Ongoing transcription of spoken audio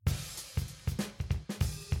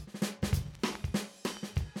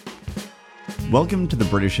Welcome to the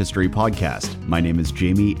British History Podcast. My name is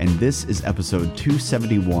Jamie, and this is episode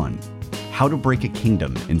 271, How to Break a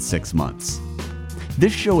Kingdom in 6 Months.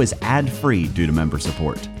 This show is ad-free due to member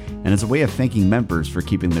support, and as a way of thanking members for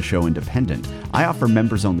keeping the show independent, I offer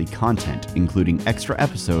members-only content, including extra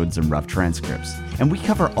episodes and rough transcripts. And we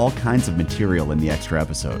cover all kinds of material in the extra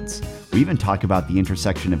episodes. We even talk about the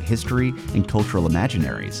intersection of history and cultural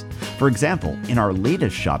imaginaries. For example, in our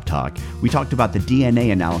latest Shop Talk, we talked about the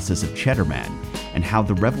DNA analysis of Cheddar Man, and how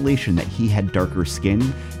the revelation that he had darker skin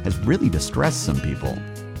has really distressed some people.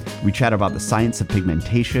 We chat about the science of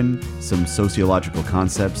pigmentation, some sociological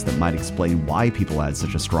concepts that might explain why people had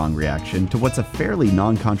such a strong reaction to what's a fairly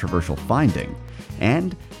non-controversial finding,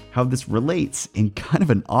 and how this relates, in kind of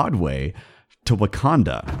an odd way, to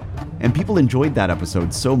Wakanda. And people enjoyed that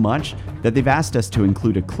episode so much that they've asked us to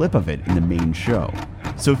include a clip of it in the main show.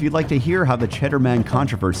 So if you'd like to hear how the Cheddar Man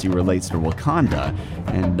controversy relates to Wakanda,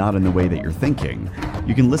 and not in the way that you're thinking,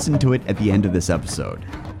 you can listen to it at the end of this episode.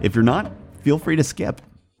 If you're not, feel free to skip.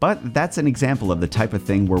 But that's an example of the type of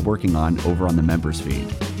thing we're working on over on the members feed.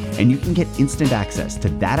 And you can get instant access to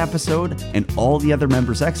that episode and all the other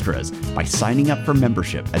members extras by signing up for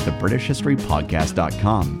membership at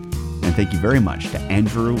thebritishhistorypodcast.com. And thank you very much to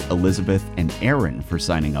Andrew, Elizabeth, and Aaron for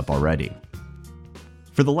signing up already.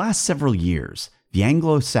 For the last several years, the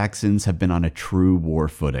Anglo-Saxons have been on a true war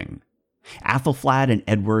footing. Athelflaed and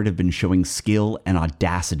Edward have been showing skill and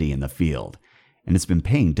audacity in the field, and it's been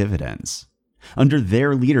paying dividends. Under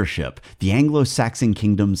their leadership, the Anglo-Saxon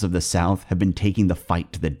kingdoms of the south have been taking the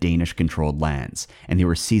fight to the Danish-controlled lands, and they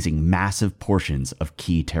were seizing massive portions of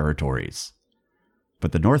key territories.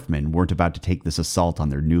 But the Northmen weren't about to take this assault on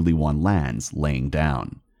their newly won lands laying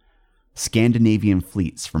down. Scandinavian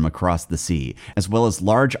fleets from across the sea, as well as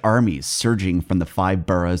large armies surging from the Five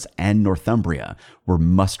Boroughs and Northumbria, were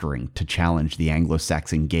mustering to challenge the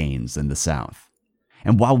Anglo-Saxon gains in the south.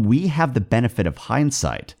 And while we have the benefit of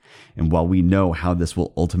hindsight, and while we know how this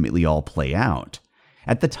will ultimately all play out,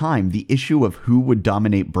 at the time the issue of who would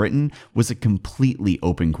dominate Britain was a completely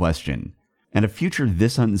open question, and a future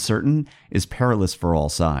this uncertain is perilous for all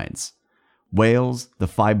sides. Wales, the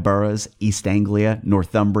Five Boroughs, East Anglia,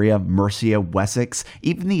 Northumbria, Mercia, Wessex,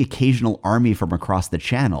 even the occasional army from across the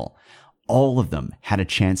Channel, all of them had a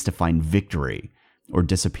chance to find victory or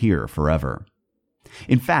disappear forever.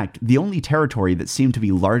 In fact, the only territory that seemed to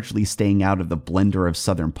be largely staying out of the blender of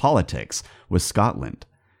southern politics was Scotland.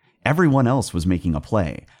 Everyone else was making a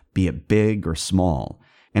play, be it big or small,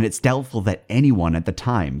 and it's doubtful that anyone at the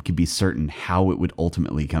time could be certain how it would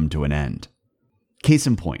ultimately come to an end. Case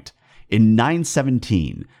in point, in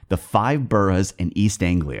 917, the Five Boroughs and East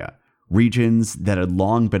Anglia, regions that had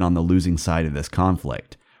long been on the losing side of this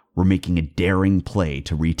conflict, were making a daring play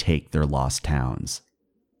to retake their lost towns.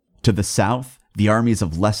 To the south, the armies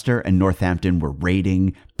of Leicester and Northampton were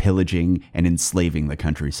raiding, pillaging, and enslaving the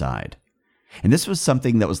countryside. And this was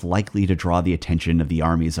something that was likely to draw the attention of the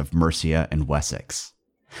armies of Mercia and Wessex.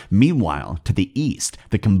 Meanwhile, to the east,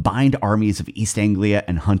 the combined armies of East Anglia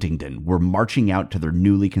and Huntingdon were marching out to their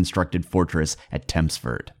newly constructed fortress at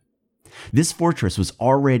Tempsford. This fortress was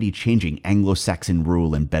already changing Anglo-Saxon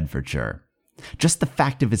rule in Bedfordshire. Just the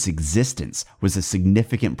fact of its existence was a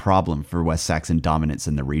significant problem for West Saxon dominance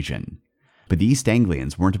in the region. But the East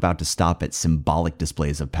Anglians weren't about to stop at symbolic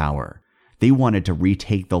displays of power. They wanted to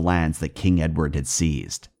retake the lands that King Edward had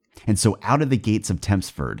seized. And so out of the gates of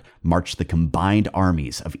Tempsford marched the combined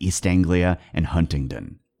armies of East Anglia and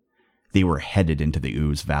Huntingdon. They were headed into the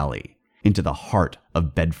Ouse Valley, into the heart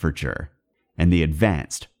of Bedfordshire, and they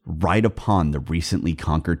advanced right upon the recently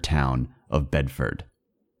conquered town of Bedford.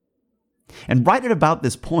 And right at about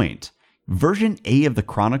this point, version A of the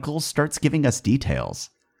Chronicles starts giving us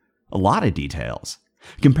details. A lot of details.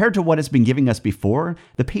 Compared to what it's been giving us before,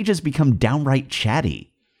 the pages become downright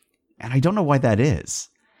chatty. And I don't know why that is.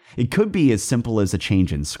 It could be as simple as a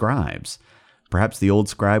change in scribes. Perhaps the old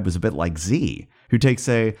scribe was a bit like Z, who takes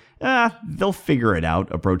a, they'll figure it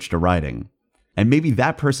out approach to writing. And maybe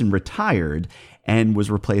that person retired and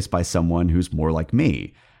was replaced by someone who's more like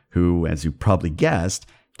me, who, as you probably guessed,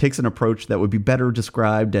 takes an approach that would be better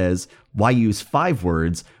described as, why use 5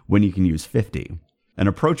 words when you can use 50? An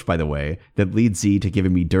approach, by the way, that leads Z to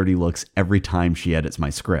giving me dirty looks every time she edits my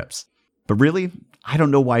scripts. But really, I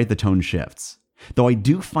don't know why the tone shifts. Though I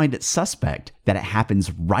do find it suspect that it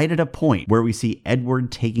happens right at a point where we see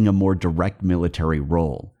Edward taking a more direct military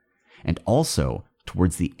role, and also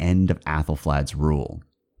towards the end of Athelflaed's rule.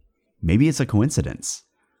 Maybe it's a coincidence,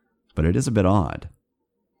 but it is a bit odd.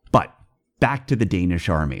 But back to the Danish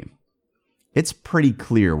army. It's pretty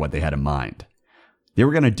clear what they had in mind. They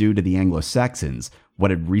were going to do to the Anglo-Saxons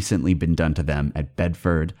what had recently been done to them at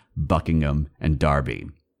Bedford, Buckingham, and Derby.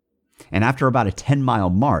 And after about a 10-mile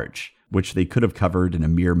march, which they could have covered in a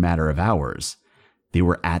mere matter of hours, they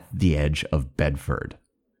were at the edge of Bedford.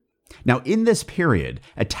 Now, in this period,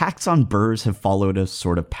 attacks on burhs have followed a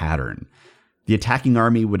sort of pattern. The attacking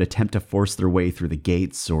army would attempt to force their way through the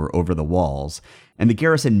gates or over the walls, and the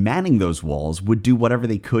garrison manning those walls would do whatever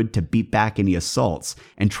they could to beat back any assaults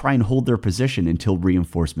and try and hold their position until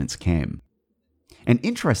reinforcements came. And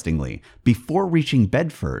interestingly, before reaching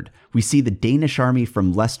Bedford, we see the Danish army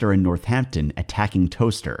from Leicester and Northampton attacking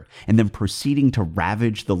Towcester, and then proceeding to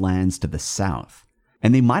ravage the lands to the south.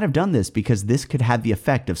 And they might have done this because this could have the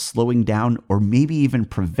effect of slowing down or maybe even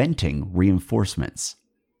preventing reinforcements.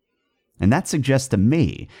 And that suggests to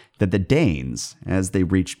me that the Danes, as they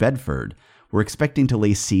reached Bedford, were expecting to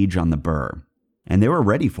lay siege on the burh. And they were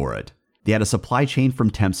ready for it. They had a supply chain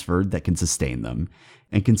from Tempsford that can sustain them,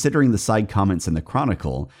 and considering the side comments in the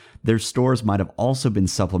Chronicle, their stores might have also been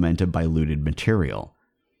supplemented by looted material.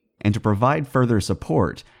 And to provide further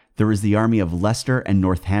support, there was the army of Leicester and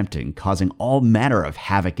Northampton causing all manner of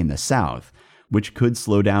havoc in the south, which could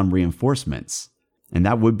slow down reinforcements. And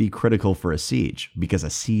that would be critical for a siege, because a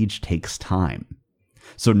siege takes time.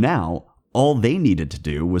 So now, all they needed to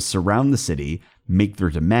do was surround the city, make their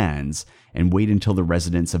demands, and wait until the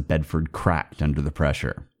residents of Bedford cracked under the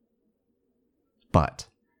pressure. But,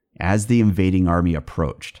 as the invading army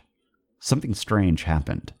approached, something strange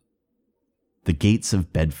happened. The gates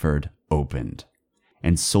of Bedford opened,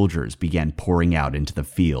 and soldiers began pouring out into the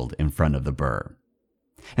field in front of the burh.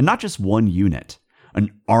 And not just one unit,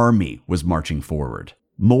 an army was marching forward.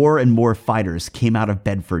 More and more fighters came out of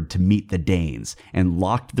Bedford to meet the Danes and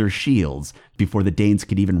locked their shields before the Danes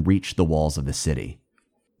could even reach the walls of the city.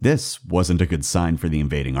 This wasn't a good sign for the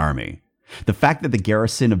invading army. The fact that the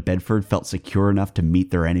garrison of Bedford felt secure enough to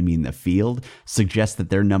meet their enemy in the field suggests that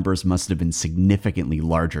their numbers must have been significantly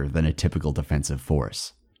larger than a typical defensive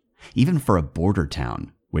force. Even for a border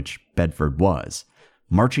town, which Bedford was,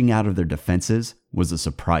 marching out of their defenses was a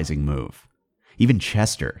surprising move. Even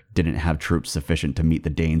Chester didn't have troops sufficient to meet the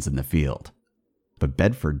Danes in the field. But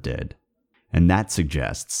Bedford did. And that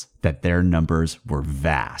suggests that their numbers were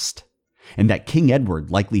vast, and that King Edward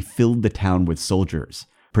likely filled the town with soldiers,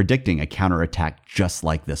 predicting a counterattack just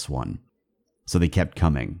like this one. So they kept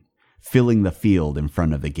coming, filling the field in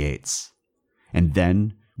front of the gates. And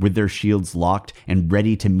then, with their shields locked and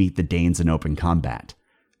ready to meet the Danes in open combat,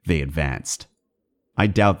 they advanced. I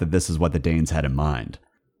doubt that this is what the Danes had in mind,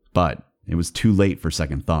 but it was too late for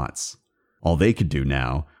second thoughts. All they could do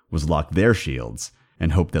now was lock their shields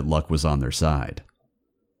and hope that luck was on their side.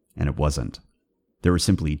 And it wasn't. There were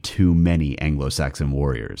simply too many Anglo-Saxon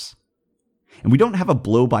warriors. And we don't have a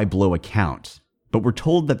blow-by-blow account, but we're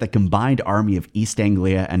told that the combined army of East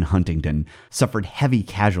Anglia and Huntingdon suffered heavy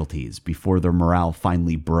casualties before their morale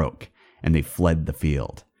finally broke, and they fled the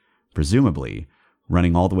field, presumably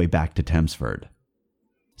running all the way back to Tempsford.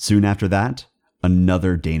 Soon after that,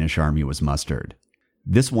 another Danish army was mustered,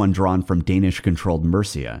 this one drawn from Danish-controlled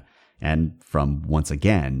Mercia and from, once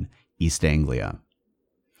again, East Anglia.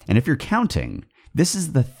 And if you're counting, this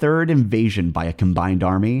is the third invasion by a combined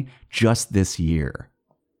army just this year.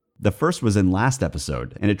 The first was in last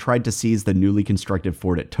episode, and it tried to seize the newly constructed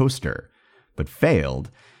fort at Towcester, but failed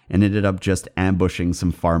and ended up just ambushing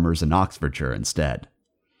some farmers in Oxfordshire instead.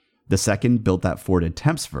 The second built that fort at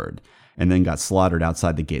Tempsford, and then got slaughtered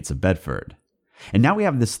outside the gates of Bedford. And now we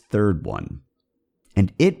have this third one.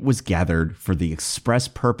 And it was gathered for the express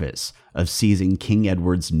purpose of seizing King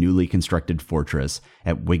Edward's newly constructed fortress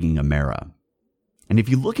at Wingingamera. And if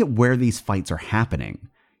you look at where these fights are happening,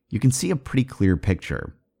 you can see a pretty clear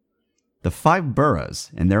picture. The 5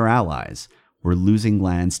 boroughs and their allies were losing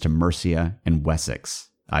lands to Mercia and Wessex,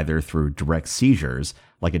 either through direct seizures,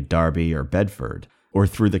 like at Derby or Bedford, or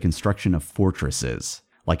through the construction of fortresses,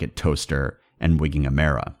 like at Towcester and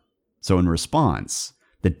Wingingamera. So in response,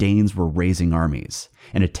 the Danes were raising armies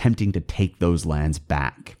and attempting to take those lands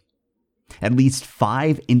back. At least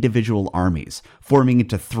 5 individual armies, forming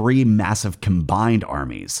into 3 massive combined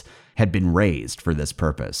armies, had been raised for this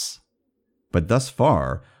purpose. But thus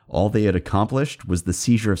far, all they had accomplished was the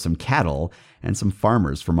seizure of some cattle and some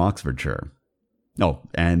farmers from Oxfordshire. Oh,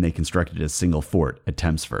 and they constructed a single fort at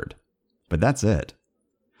Tempsford. But that's it.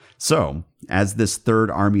 So, as this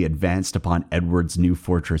third army advanced upon Edward's new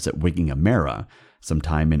fortress at Wingingamera,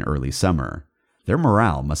 sometime in early summer, their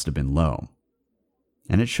morale must have been low.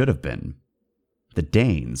 And it should have been. The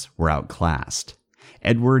Danes were outclassed.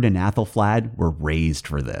 Edward and Athelflaed were raised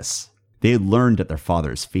for this. They had learned at their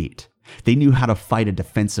father's feet. They knew how to fight a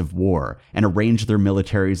defensive war and arrange their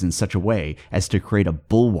militaries in such a way as to create a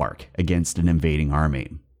bulwark against an invading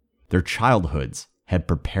army. Their childhoods had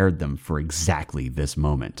prepared them for exactly this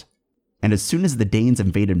moment. And as soon as the Danes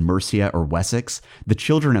invaded Mercia or Wessex, the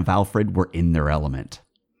children of Alfred were in their element.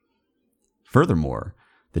 Furthermore,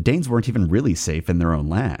 the Danes weren't even really safe in their own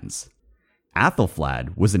lands.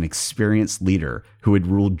 Athelflaed was an experienced leader who had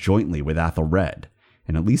ruled jointly with Athelred,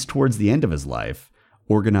 and at least towards the end of his life,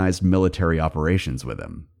 organized military operations with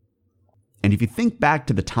him. And if you think back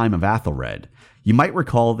to the time of Athelred, you might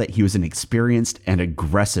recall that he was an experienced and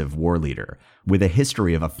aggressive war leader with a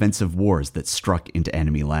history of offensive wars that struck into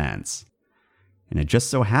enemy lands. And it just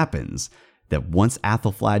so happens that once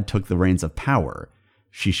Athelflaed took the reins of power,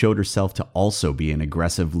 she showed herself to also be an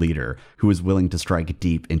aggressive leader who was willing to strike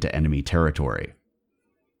deep into enemy territory.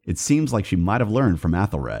 It seems like she might have learned from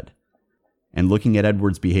Athelred. And looking at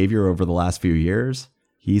Edward's behavior over the last few years,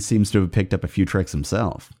 he seems to have picked up a few tricks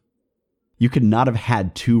himself. You could not have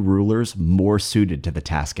had two rulers more suited to the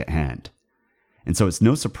task at hand. And so it's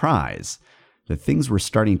no surprise that things were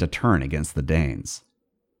starting to turn against the Danes.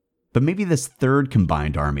 But maybe this third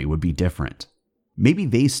combined army would be different. Maybe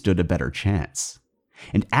they stood a better chance.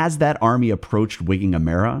 And as that army approached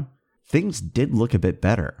Wingermere, things did look a bit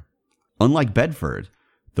better. Unlike Bedford,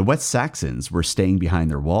 the West Saxons were staying behind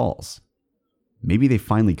their walls. Maybe they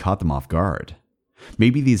finally caught them off guard.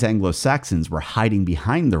 Maybe these Anglo-Saxons were hiding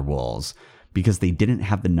behind their walls because they didn't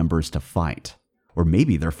have the numbers to fight. Or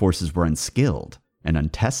maybe their forces were unskilled and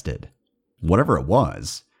untested. Whatever it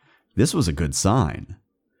was, this was a good sign.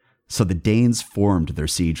 So the Danes formed their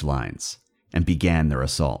siege lines and began their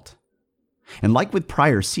assault. And like with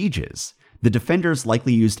prior sieges, the defenders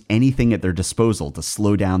likely used anything at their disposal to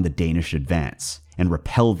slow down the Danish advance and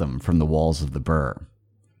repel them from the walls of the burh.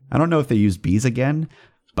 I don't know if they used bees again,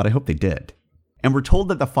 but I hope they did. And we're told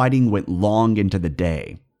that the fighting went long into the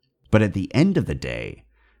day, but at the end of the day,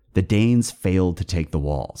 the Danes failed to take the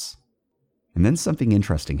walls. And then something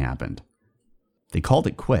interesting happened. They called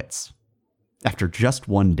it quits after just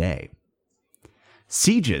one day.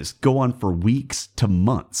 Sieges go on for weeks to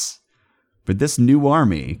months. But this new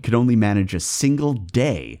army could only manage a single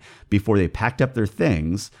day before they packed up their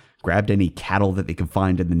things, grabbed any cattle that they could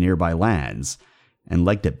find in the nearby lands, and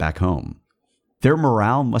legged it back home. Their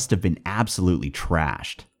morale must have been absolutely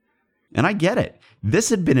trashed. And I get it. This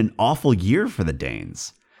had been an awful year for the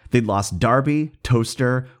Danes. They'd lost Derby,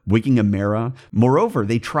 Towcester, Wingermere. Moreover,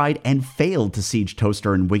 they tried and failed to siege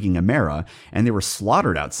Towcester and Wingermere, and they were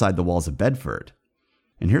slaughtered outside the walls of Bedford.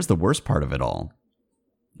 And here's the worst part of it all.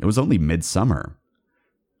 It was only midsummer.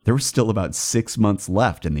 There were still about 6 months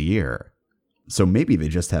left in the year, so maybe they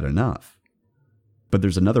just had enough. But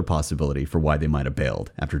there's another possibility for why they might have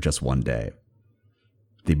bailed after just one day.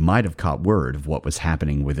 They might have caught word of what was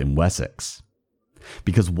happening within Wessex.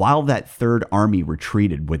 Because while that third army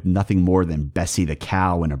retreated with nothing more than Bessie the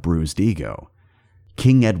cow and a bruised ego,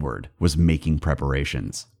 King Edward was making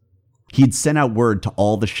preparations. He'd sent out word to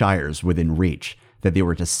all the shires within reach that they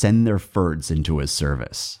were to send their fyrds into his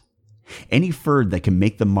service. Any fyrd that can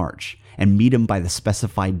make the march and meet him by the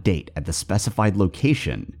specified date at the specified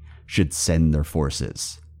location should send their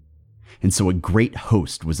forces. And so a great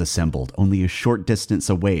host was assembled only a short distance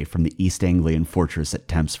away from the East Anglian fortress at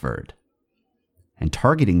Tempsford. And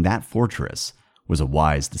targeting that fortress was a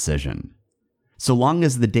wise decision. So long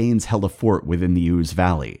as the Danes held a fort within the Ouse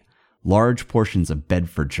Valley, large portions of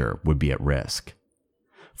Bedfordshire would be at risk.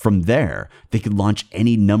 From there, they could launch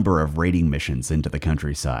any number of raiding missions into the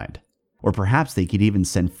countryside. Or perhaps they could even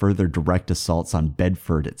send further direct assaults on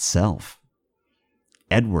Bedford itself.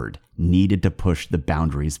 Edward needed to push the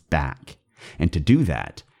boundaries back, and to do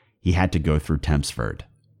that, he had to go through Tempsford.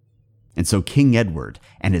 And so King Edward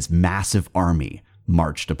and his massive army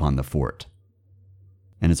marched upon the fort.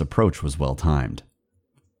 And his approach was well timed.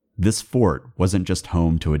 This fort wasn't just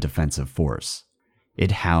home to a defensive force.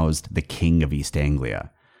 It housed the King of East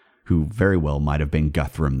Anglia, who very well might have been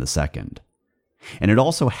Guthrum II. And it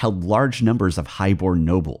also held large numbers of highborn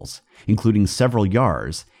nobles, including several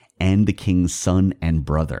Jarls and the king's son and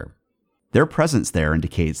brother. Their presence there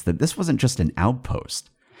indicates that this wasn't just an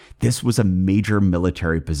outpost. This was a major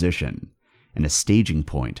military position and a staging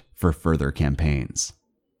point for further campaigns.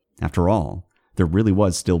 After all, there really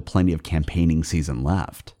was still plenty of campaigning season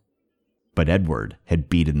left. But Edward had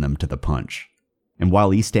beaten them to the punch. And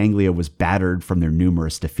while East Anglia was battered from their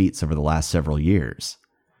numerous defeats over the last several years,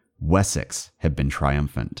 Wessex had been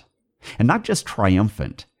triumphant. And not just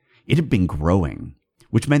triumphant, it had been growing,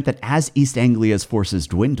 which meant that as East Anglia's forces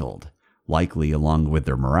dwindled, likely along with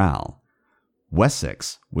their morale,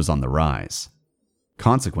 Wessex was on the rise.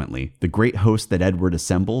 Consequently, the great host that Edward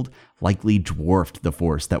assembled likely dwarfed the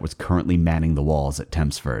force that was currently manning the walls at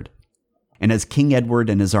Tempsford. And as King Edward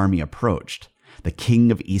and his army approached, the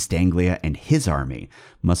King of East Anglia and his army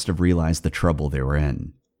must have realized the trouble they were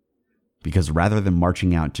in. Because rather than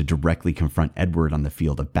marching out to directly confront Edward on the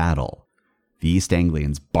field of battle, the East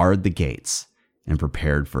Anglians barred the gates and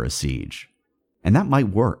prepared for a siege. And that might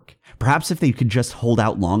work. Perhaps if they could just hold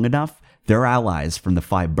out long enough, their allies from the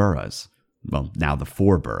 5 boroughs, well, now the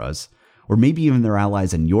 4 boroughs, or maybe even their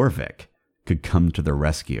allies in Jorvik, could come to their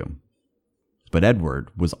rescue. But Edward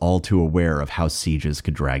was all too aware of how sieges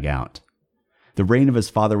could drag out. The reign of his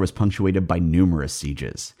father was punctuated by numerous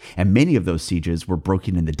sieges, and many of those sieges were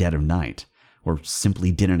broken in the dead of night, or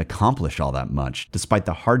simply didn't accomplish all that much, despite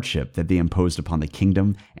the hardship that they imposed upon the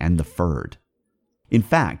kingdom and the fyrd. In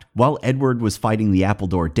fact, while Edward was fighting the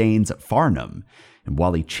Appledore Danes at Farnham, and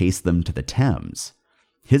while he chased them to the Thames,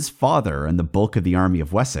 his father and the bulk of the army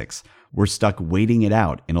of Wessex were stuck waiting it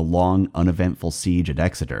out in a long, uneventful siege at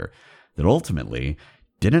Exeter that ultimately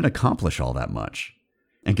didn't accomplish all that much.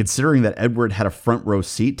 And considering that Edward had a front row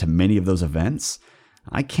seat to many of those events,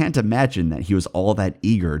 I can't imagine that he was all that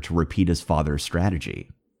eager to repeat his father's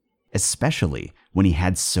strategy, especially when he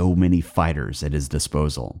had so many fighters at his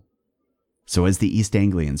disposal. So as the East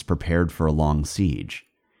Anglians prepared for a long siege,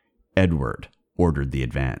 Edward ordered the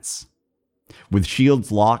advance. With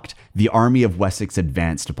shields locked, the army of Wessex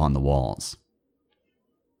advanced upon the walls.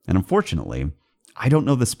 And unfortunately, I don't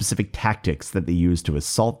know the specific tactics that they used to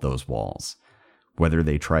assault those walls. Whether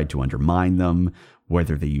they tried to undermine them,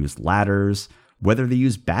 whether they used ladders, whether they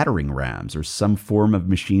used battering rams or some form of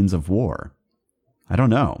machines of war. I don't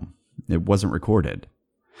know. It wasn't recorded.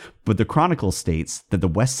 But the Chronicle states that the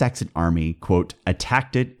West Saxon army, quote,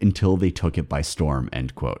 attacked it until they took it by storm,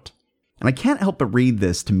 end quote. And I can't help but read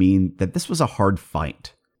this to mean that this was a hard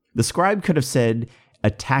fight. The scribe could have said,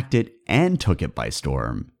 attacked it and took it by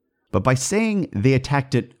storm. But by saying they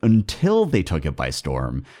attacked it until they took it by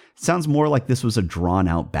storm, it sounds more like this was a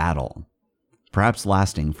drawn-out battle, perhaps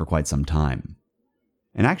lasting for quite some time.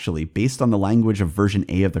 And actually, based on the language of version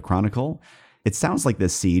A of the Chronicle, it sounds like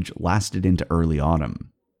this siege lasted into early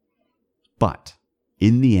autumn. But,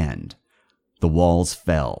 in the end, the walls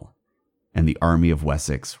fell, and the army of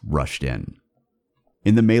Wessex rushed in.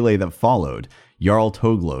 In the melee that followed, Jarl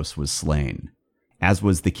Toglos was slain, as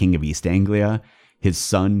was the King of East Anglia, his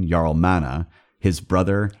son Jarl Manna, his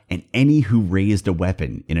brother, and any who raised a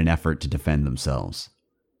weapon in an effort to defend themselves.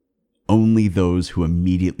 Only those who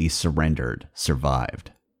immediately surrendered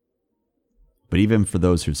survived. But even for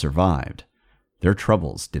those who survived, their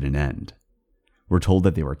troubles didn't end. We're told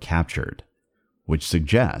that they were captured, which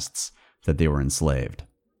suggests that they were enslaved.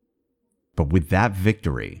 But with that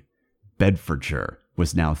victory, Bedfordshire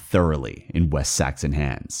was now thoroughly in West Saxon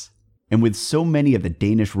hands. And with so many of the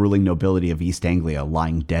Danish ruling nobility of East Anglia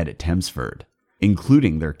lying dead at Tempsford,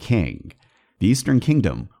 including their king, the Eastern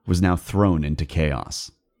Kingdom was now thrown into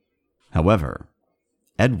chaos. However,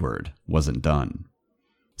 Edward wasn't done.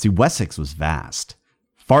 See, Wessex was vast,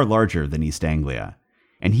 far larger than East Anglia,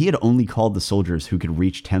 and he had only called the soldiers who could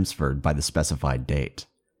reach Tempsford by the specified date.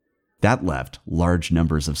 That left large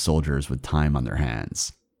numbers of soldiers with time on their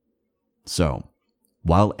hands. So,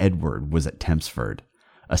 while Edward was at Tempsford,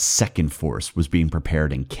 a second force was being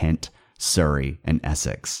prepared in Kent, Surrey, and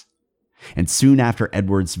Essex. And soon after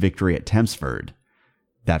Edward's victory at Tempsford,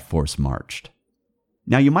 that force marched.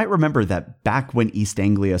 Now, you might remember that back when East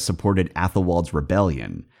Anglia supported Athelwold's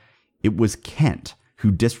rebellion, it was Kent who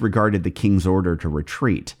disregarded the king's order to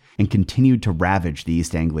retreat and continued to ravage the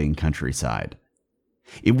East Anglian countryside.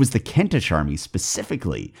 It was the Kentish army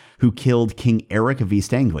specifically who killed King Eric of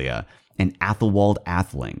East Anglia and Athelwold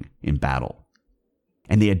Atheling in battle.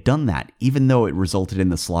 And they had done that even though it resulted in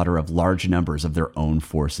the slaughter of large numbers of their own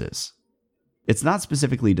forces. It's not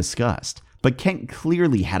specifically discussed, but Kent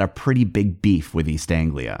clearly had a pretty big beef with East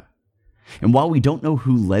Anglia. And while we don't know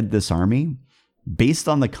who led this army, based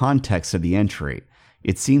on the context of the entry,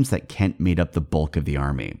 it seems that Kent made up the bulk of the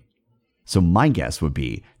army. So my guess would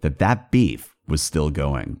be that that beef was still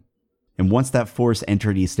going. And once that force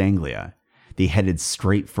entered East Anglia, they headed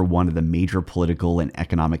straight for one of the major political and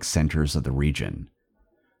economic centers of the region,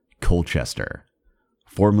 Colchester,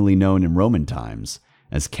 formerly known in Roman times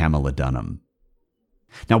as Camulodunum.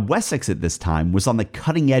 Now, Wessex at this time was on the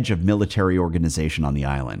cutting edge of military organization on the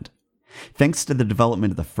island. Thanks to the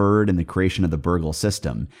development of the fyrd and the creation of the Burgle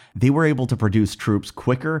system, they were able to produce troops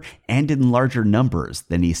quicker and in larger numbers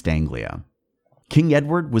than East Anglia. King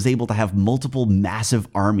Edward was able to have multiple massive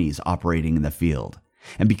armies operating in the field,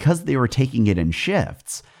 and because they were taking it in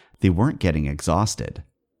shifts, they weren't getting exhausted.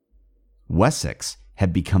 Wessex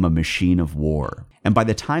had become a machine of war, and by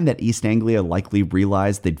the time that East Anglia likely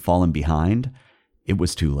realized they'd fallen behind, it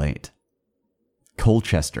was too late.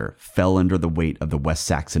 Colchester fell under the weight of the West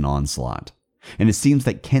Saxon onslaught, and it seems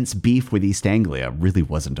that Kent's beef with East Anglia really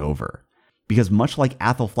wasn't over, because much like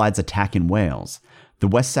Athelflaed's attack in Wales, the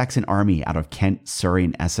West Saxon army out of Kent, Surrey,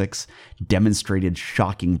 and Essex demonstrated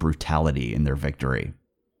shocking brutality in their victory.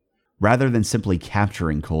 Rather than simply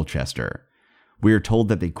capturing Colchester, we are told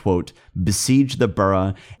that they, quote, besieged the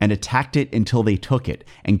borough and attacked it until they took it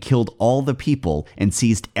and killed all the people and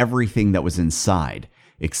seized everything that was inside,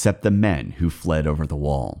 except the men who fled over the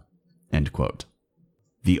wall, end quote.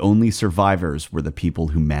 The only survivors were the people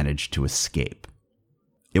who managed to escape.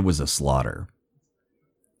 It was a slaughter.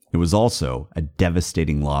 It was also a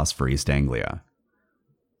devastating loss for East Anglia.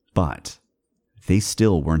 But they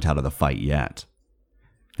still weren't out of the fight yet.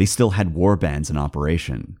 They still had warbands in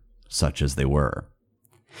operation, such as they were.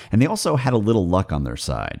 And they also had a little luck on their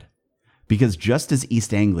side, because just as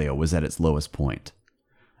East Anglia was at its lowest point,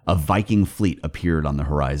 a Viking fleet appeared on the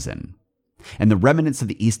horizon, and the remnants of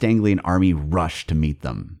the East Anglian army rushed to meet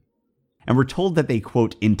them. And we're told that they,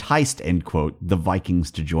 quote, enticed, end quote, the Vikings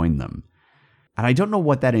to join them. And I don't know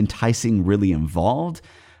what that enticing really involved,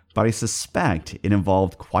 but I suspect it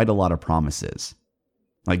involved quite a lot of promises.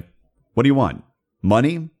 Like, what do you want?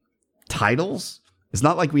 Money? Titles? It's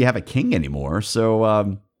not like we have a king anymore, so,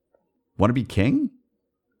 want to be king?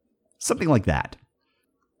 Something like that.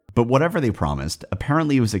 But whatever they promised,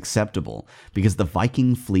 apparently it was acceptable because the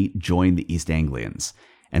Viking fleet joined the East Anglians,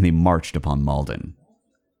 and they marched upon Malden.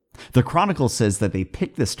 The Chronicle says that they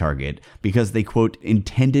picked this target because they, quote,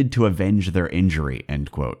 intended to avenge their injury,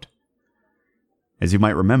 end quote. As you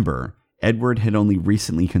might remember, Edward had only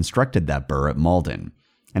recently constructed that burh at Malden,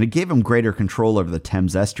 and it gave him greater control over the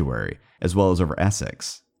Thames estuary, as well as over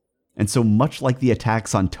Essex. And so much like the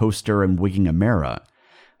attacks on Towcester and Wiggin-Amera,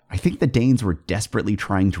 I think the Danes were desperately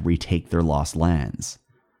trying to retake their lost lands.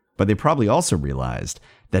 But they probably also realized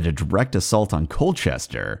that a direct assault on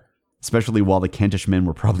Colchester, especially while the Kentish men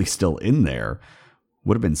were probably still in there,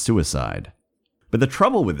 would have been suicide. But the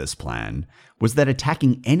trouble with this plan was that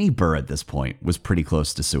attacking any burh at this point was pretty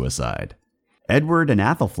close to suicide. Edward and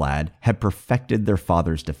Athelflaed had perfected their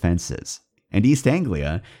father's defenses, and East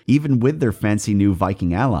Anglia, even with their fancy new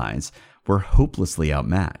Viking allies, were hopelessly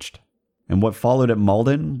outmatched. And what followed at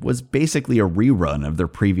Malden was basically a rerun of their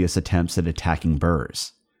previous attempts at attacking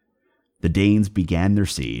burhs. The Danes began their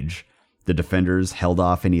siege. The defenders held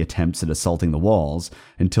off any attempts at assaulting the walls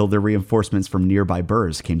until their reinforcements from nearby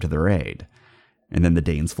burhs came to their aid. And then the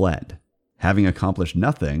Danes fled, having accomplished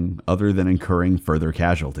nothing other than incurring further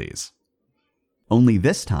casualties. Only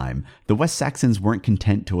this time, the West Saxons weren't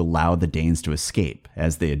content to allow the Danes to escape,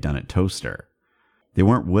 as they had done at Towcester. They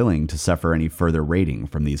weren't willing to suffer any further raiding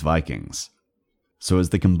from these Vikings. So as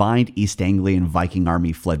the combined East Anglian Viking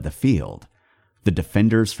army fled the field, the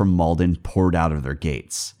defenders from Malden poured out of their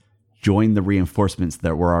gates, joined the reinforcements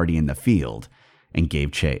that were already in the field, and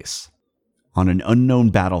gave chase. On an unknown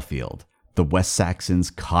battlefield, the West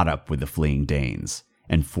Saxons caught up with the fleeing Danes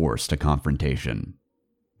and forced a confrontation.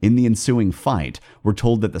 In the ensuing fight, we're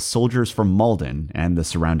told that the soldiers from Malden and the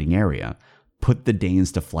surrounding area put the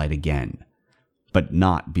Danes to flight again, but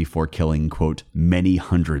not before killing, quote, many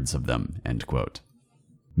hundreds of them, end quote.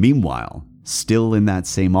 Meanwhile, still in that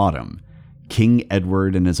same autumn, King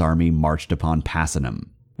Edward and his army marched upon Passenham,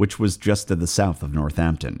 which was just to the south of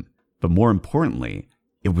Northampton, but more importantly,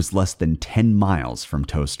 it was less than 10 miles from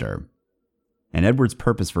Towcester. And Edward's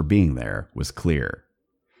purpose for being there was clear.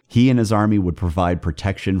 He and his army would provide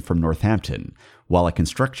protection from Northampton, while a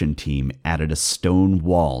construction team added a stone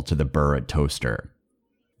wall to the burh at Towcester.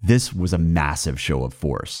 This was a massive show of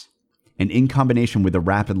force, and in combination with the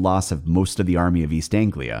rapid loss of most of the army of East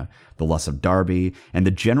Anglia, the loss of Derby, and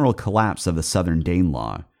the general collapse of the Southern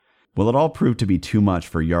Danelaw, well, it all proved to be too much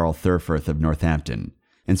for Jarl Thurforth of Northampton,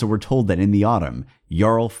 and so we're told that in the autumn,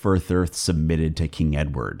 Jarl Furthurth submitted to King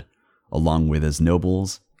Edward, along with his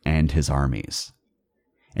nobles and his armies.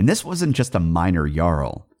 And this wasn't just a minor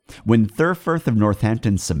jarl. When Thurforth of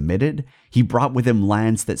Northampton submitted, he brought with him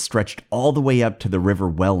lands that stretched all the way up to the River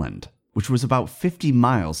Welland, which was about 50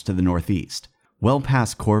 miles to the northeast, well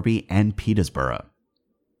past Corby and Peterborough.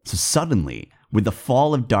 So suddenly, with the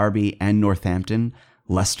fall of Derby and Northampton,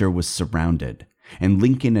 Leicester was surrounded, and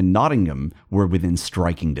Lincoln and Nottingham were within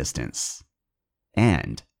striking distance.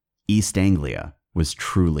 And East Anglia was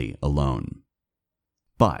truly alone.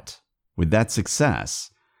 But with that success,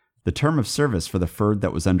 the term of service for the fyrd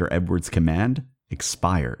that was under Edward's command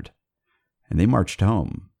expired, and they marched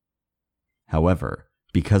home. However,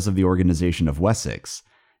 because of the organization of Wessex,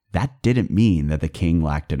 that didn't mean that the king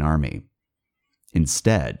lacked an army.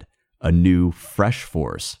 Instead, a new, fresh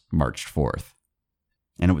force marched forth.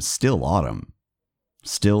 And it was still autumn.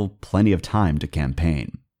 Still plenty of time to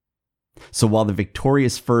campaign. So while the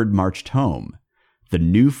victorious Fyrd marched home, the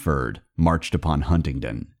new Fyrd marched upon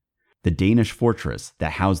Huntingdon, the Danish fortress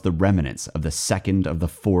that housed the remnants of the second of the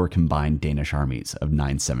 4 combined Danish armies of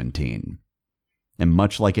 917. And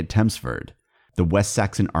much like at Thamsford, the West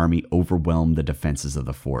Saxon army overwhelmed the defenses of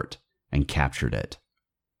the fort and captured it.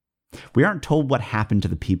 We aren't told what happened to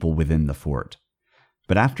the people within the fort,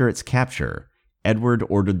 but after its capture, Edward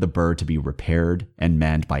ordered the burh to be repaired and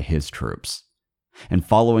manned by his troops. And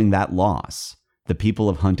following that loss, the people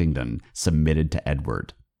of Huntingdon submitted to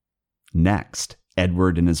Edward. Next,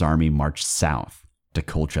 Edward and his army marched south to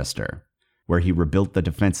Colchester, where he rebuilt the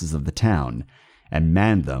defenses of the town and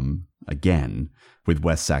manned them, again, with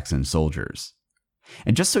West Saxon soldiers.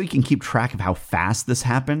 And just so he can keep track of how fast this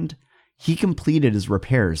happened, he completed his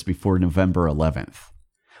repairs before November 11th.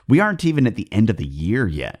 We aren't even at the end of the year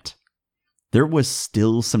yet. There was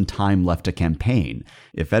still some time left to campaign,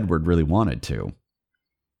 if Edward really wanted to.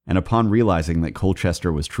 And upon realizing that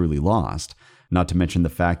Colchester was truly lost, not to mention the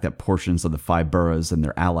fact that portions of the 5 boroughs and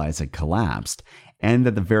their allies had collapsed, and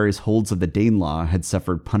that the various holds of the Danelaw had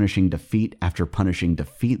suffered punishing defeat after punishing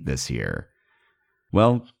defeat this year,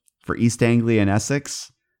 well, for East Anglia and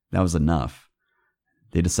Essex, that was enough.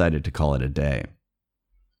 They decided to call it a day.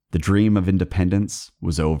 The dream of independence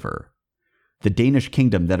was over. The Danish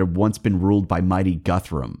kingdom that had once been ruled by mighty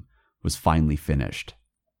Guthrum was finally finished.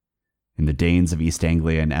 And the Danes of East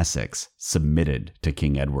Anglia and Essex submitted to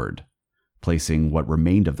King Edward, placing what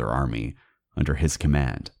remained of their army under his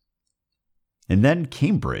command. And then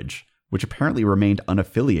Cambridge, which apparently remained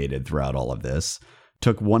unaffiliated throughout all of this,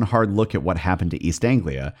 took one hard look at what happened to East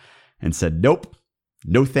Anglia and said, nope,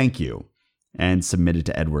 no thank you, and submitted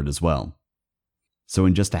to Edward as well. So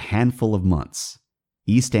in just a handful of months,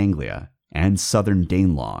 East Anglia and Southern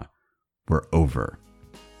Danelaw were over.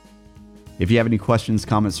 If you have any questions,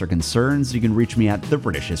 comments, or concerns, you can reach me at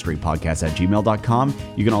thebritishhistorypodcast@gmail.com.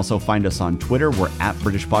 You can also find us on Twitter. We're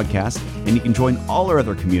 @BritishPodcast. And you can join all our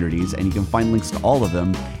other communities, and you can find links to all of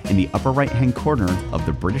them in the upper right-hand corner of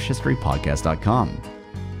thebritishhistorypodcast.com.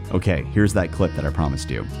 Okay, here's that clip that I promised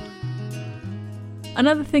you.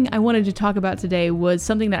 Another thing I wanted to talk about today was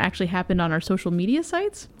something that actually happened on our social media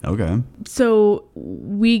sites. Okay. So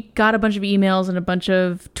we got a bunch of emails and a bunch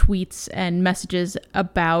of tweets and messages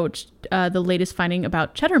about the latest finding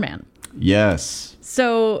about Cheddarman. Yes.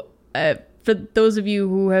 So for those of you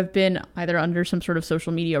who have been either under some sort of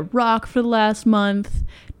social media rock for the last month,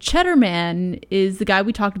 Cheddarman is the guy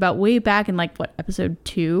we talked about way back in episode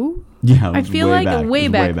 2? Yeah, I feel like way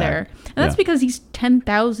back there. And that's because he's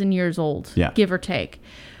 10,000 years old, give or take.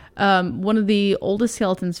 One of the oldest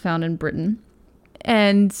skeletons found in Britain.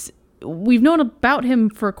 And we've known about him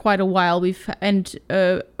for quite a while.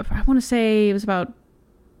 I want to say it was about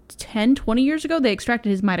 10, 20 years ago, they extracted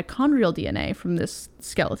his mitochondrial DNA from this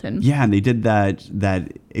skeleton. Yeah, and they did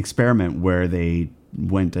that experiment where they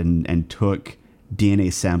went and took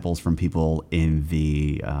DNA samples from people in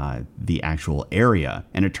the actual area.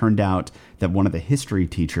 And it turned out that one of the history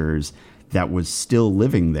teachers that was still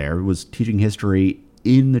living there, was teaching history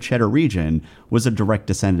in the Cheddar region, was a direct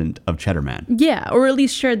descendant of Cheddarman. Yeah, or at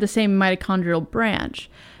least shared the same mitochondrial branch.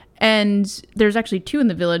 And there's actually 2 in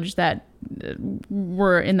the village that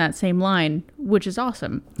were in that same line, which is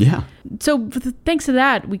awesome. Yeah. So thanks to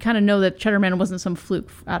that, we kind of know that Cheddarman wasn't some fluke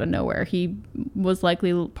out of nowhere. He was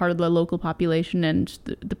likely part of the local population, and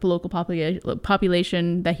the local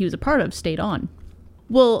population that he was a part of stayed on.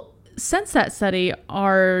 Well, since that study,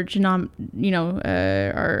 our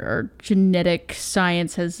genetic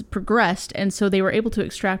science has progressed, and so they were able to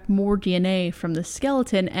extract more DNA from the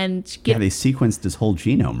skeleton and get... Yeah, they sequenced his whole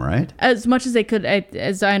genome, right? As much as they could.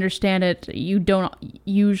 As I understand it, you don't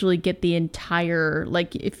usually get the entire,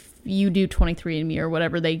 if you do 23andMe or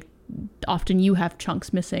whatever, often you have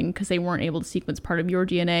chunks missing because they weren't able to sequence part of your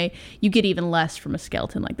DNA. You get even less from a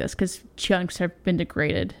skeleton like this because chunks have been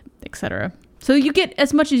degraded, etc. So you get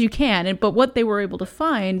as much as you can, but what they were able to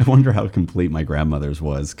find... I wonder how complete my grandmother's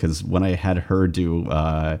was, because when I had her do...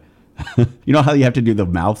 you know how you have to do the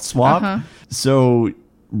mouth swab? Uh-huh. So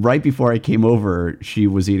right before I came over, she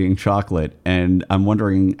was eating chocolate, and I'm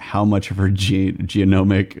wondering how much of her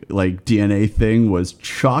genomic DNA thing was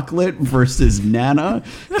chocolate versus Nana.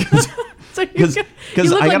 So you look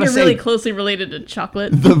like you're really closely related to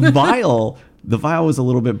chocolate. The vial was a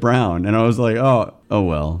little bit brown, and I was like, oh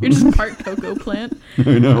well. You're just part cocoa plant.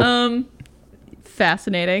 I know.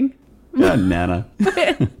 Fascinating. Yeah, Nana.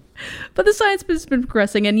 But the science has been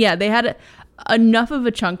progressing, and yeah, they had enough of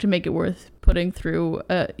a chunk to make it worth putting through,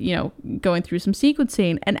 going through some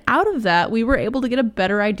sequencing. And out of that, we were able to get a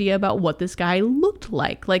better idea about what this guy looked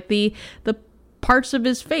like the parts of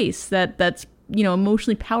his face that's,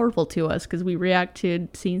 emotionally powerful to us because we react to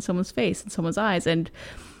seeing someone's face and someone's eyes. And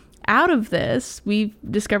out of this, we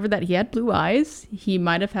discovered that he had blue eyes. He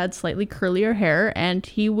might have had slightly curlier hair, and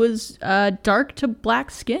he was dark to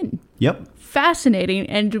black skin. Yep. Fascinating.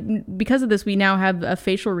 And because of this, we now have a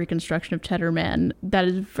facial reconstruction of Cheddar Man that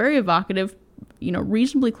is very evocative,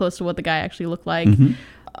 reasonably close to what the guy actually looked like. Mm-hmm.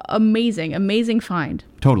 Amazing find.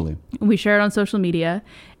 Totally. We shared it on social media,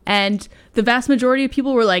 and the vast majority of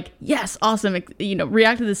people were like, yes, awesome,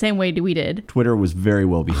 reacted the same way we did. Twitter was very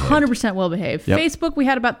well behaved. 100% well behaved. Yep. Facebook, we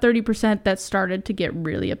had about 30% that started to get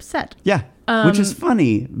really upset. Yeah, which is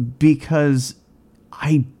funny because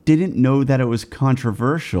I didn't know that it was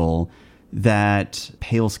controversial that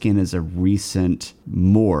pale skin is a recent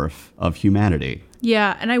morph of humanity.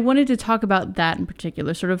 Yeah, and I wanted to talk about that in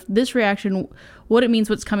particular, sort of this reaction, what it means,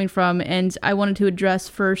 what's coming from, and I wanted to address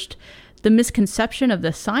first the misconception of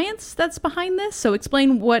the science that's behind this. So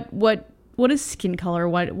explain what is skin color,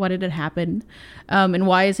 why did it happen, and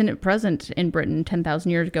why isn't it present in Britain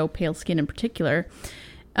 10,000 years ago, pale skin in particular.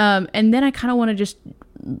 And then I kind of want to just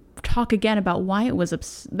talk again about why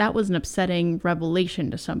that was an upsetting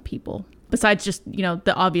revelation to some people. Besides just,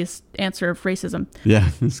 the obvious answer of racism.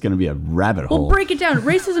 Yeah, it's going to be a rabbit hole. We'll break it down.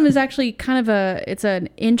 Racism is actually kind of it's an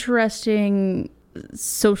interesting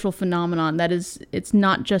social phenomenon that it's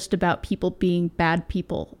not just about people being bad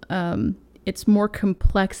people. It's more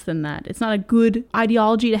complex than that. It's not a good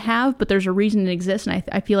ideology to have, but there's a reason it exists. And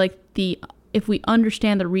I feel like if we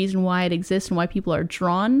understand the reason why it exists and why people are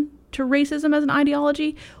drawn to racism as an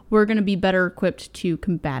ideology, we're going to be better equipped to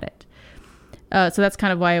combat it. So that's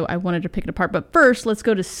kind of why I wanted to pick it apart. But first, let's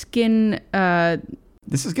go to skin.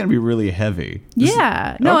 This is going to be really heavy. That's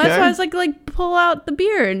why I was like pull out the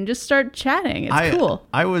beer and just start chatting. It's cool.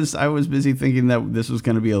 I was busy thinking that this was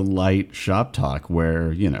going to be a light shop talk where,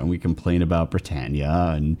 we complain about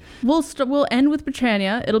Britannia and we'll end with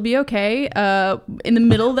Britannia. It'll be okay. In the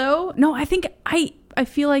middle though, no, I think I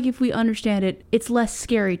feel like if we understand it, it's less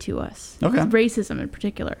scary to us. Okay. Racism in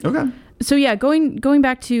particular. Okay. So yeah, going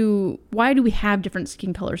back to why do we have different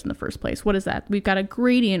skin colors in the first place? What is that? We've got a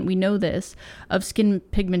gradient, we know this, of skin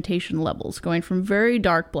pigmentation levels going from very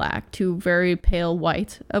dark black to very pale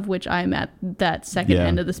white, of which I'm at that second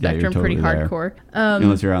end of the spectrum, totally pretty hardcore.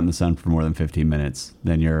 Unless you're out in the sun for more than 15 minutes,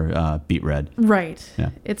 then you're beet red. Right.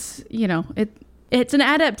 Yeah. It's, it's an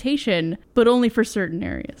adaptation, but only for certain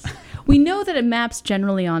areas. We know that it maps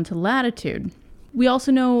generally onto latitude. We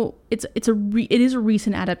also know it is a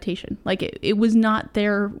recent adaptation. Like it was not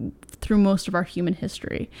there through most of our human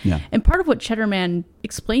history. Yeah. And part of what Cheddar Man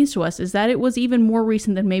explains to us is that it was even more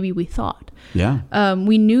recent than maybe we thought. Yeah.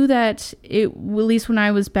 We knew that at least when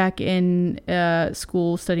I was back in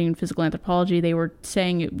school studying physical anthropology, they were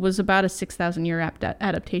saying it was about a 6,000 year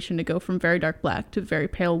adaptation to go from very dark black to very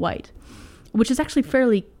pale white, which is actually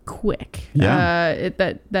fairly quick. Yeah.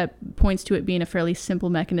 That points to it being a fairly simple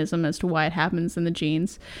mechanism as to why it happens in the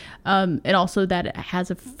genes. And also that it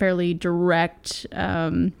has a fairly direct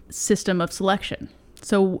system of selection.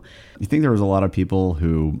 So you think there was a lot of people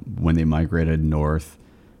who, when they migrated north,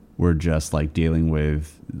 were just like dealing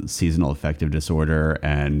with seasonal affective disorder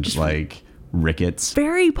and like rickets?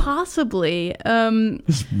 Very possibly.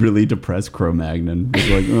 This really depressed Cro-Magnon was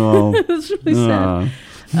like, oh. It's really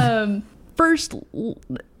sad. First,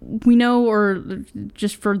 we know, or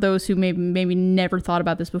just for those who maybe never thought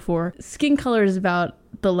about this before, skin color is about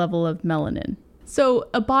the level of melanin. So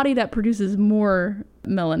a body that produces more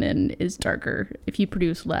melanin is darker. If you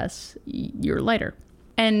produce less, you're lighter.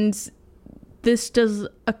 And this does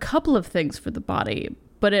a couple of things for the body,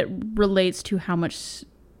 but it relates to how much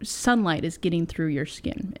sunlight is getting through your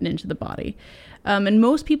skin and into the body. And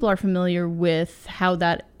most people are familiar with how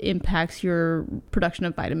that impacts your production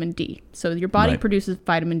of vitamin D. So your body produces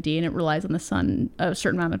vitamin D and it relies on the sun, a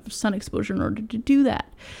certain amount of sun exposure in order to do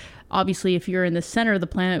that. Obviously, if you're in the center of the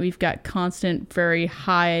planet, we've got constant, very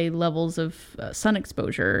high levels of sun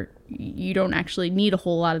exposure. You don't actually need a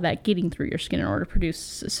whole lot of that getting through your skin in order to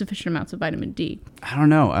produce sufficient amounts of vitamin D. I don't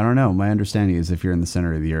know. My understanding is if you're in the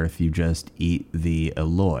center of the earth, you just eat the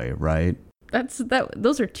alloy, right?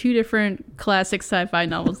 Those are two different classic sci-fi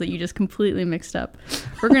novels that you just completely mixed up.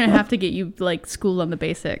 We're going to have to get you schooled on the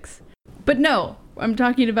basics. But no, I'm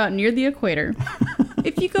talking about near the equator.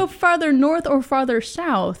 If you go farther north or farther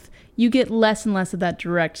south, you get less and less of that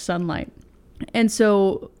direct sunlight. And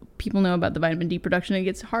so people know about the vitamin D production, it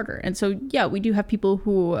gets harder. And so, yeah, we do have people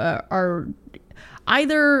who are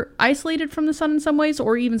either isolated from the sun in some ways,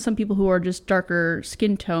 or even some people who are just darker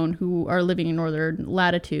skin tone who are living in northern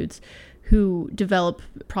latitudes who develop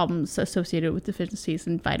problems associated with deficiencies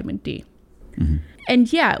in vitamin D. Mm-hmm.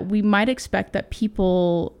 And yeah, we might expect that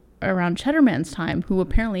people around Cheddarman's time who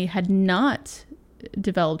apparently had not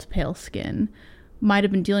developed pale skin might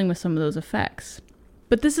have been dealing with some of those effects.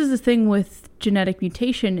 But this is the thing with genetic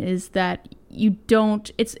mutation, is that you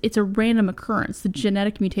don't, it's a random occurrence. The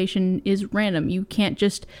genetic mutation is random. You can't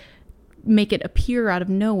just make it appear out of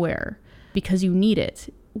nowhere because you need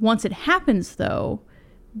it. Once it happens, though,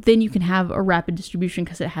 then you can have a rapid distribution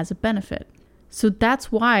because it has a benefit. So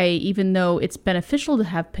that's why, even though it's beneficial to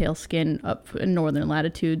have pale skin up in northern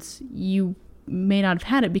latitudes, you may not have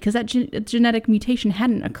had it because that genetic mutation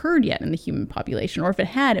hadn't occurred yet in the human population. Or if it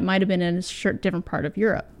had, it might have been in a different part of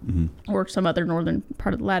Europe or some other northern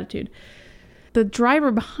part of the latitude. The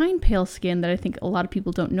driver behind pale skin that I think a lot of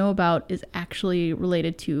people don't know about is actually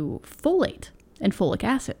related to folate and folic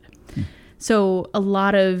acid. So a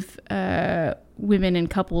lot of women and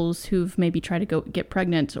couples who've maybe tried to go get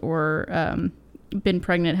pregnant or been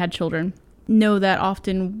pregnant, had children, know that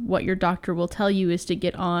often what your doctor will tell you is to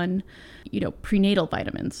get on, prenatal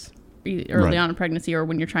vitamins early on in pregnancy or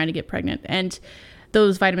when you're trying to get pregnant. And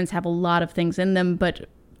those vitamins have a lot of things in them, but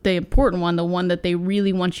the important one, the one that they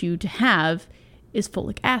really want you to have, is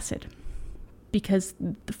folic acid. Because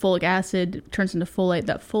the folic acid turns into folate.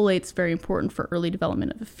 That folate's very important for early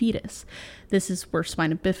development of a fetus. This is where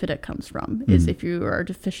spina bifida comes from, is if you are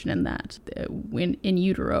deficient in that. In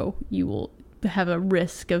utero, you will have a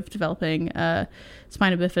risk of developing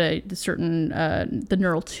spina bifida. The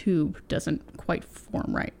neural tube doesn't quite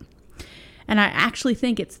form right. And I actually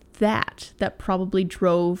think it's that probably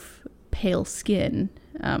drove pale skin.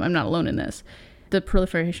 I'm not alone in this. The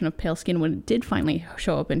proliferation of pale skin, when it did finally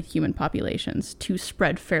show up in human populations, to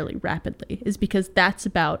spread fairly rapidly, is because that's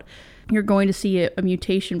about, you're going to see a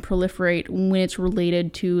mutation proliferate when it's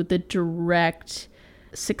related to the direct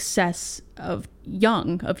success of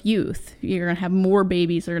youth. You're going to have more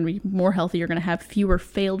babies, they're going to be more healthy, you're going to have fewer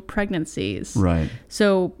failed pregnancies. Right.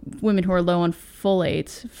 So women who are low on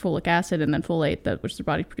folic acid, and then folate, which their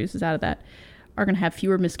body produces out of that, are going to have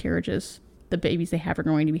fewer miscarriages. The babies they have are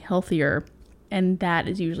going to be healthier. And that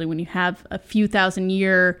is usually when you have a few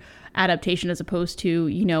thousand-year adaptation as opposed to,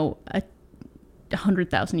 a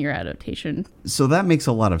 100,000-year adaptation. So that makes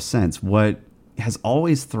a lot of sense. What has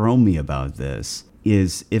always thrown me about this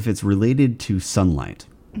is if it's related to sunlight,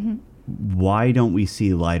 why don't we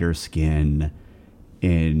see lighter skin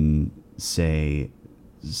in, say,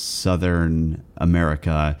 Southern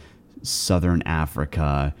America, Southern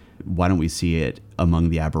Africa? Why don't we see it among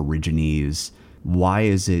the Aborigines? Why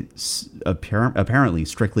is it apparently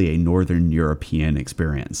strictly a Northern European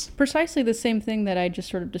experience? Precisely the same thing that I just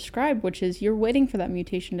sort of described, which is you're waiting for that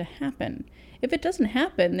mutation to happen. If it doesn't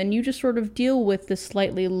happen, then you just sort of deal with the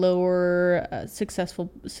slightly lower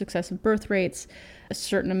successive birth rates, a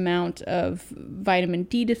certain amount of vitamin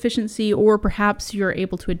D deficiency, or perhaps you're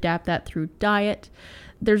able to adapt that through diet.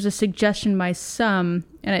 There's a suggestion by some,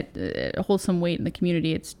 and it holds some weight in the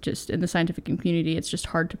community, it's just, in the scientific community, it's just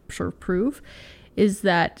hard to sort of prove, is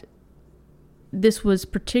that this was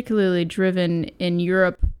particularly driven in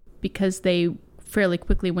Europe because they fairly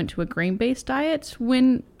quickly went to a grain-based diet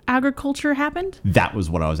when agriculture happened. That was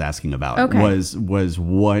what I was asking about. Okay. Was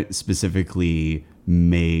what specifically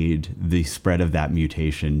made the spread of that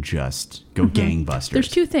mutation just go gangbusters? There's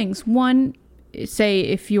two things. One, say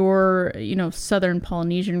if you're, Southern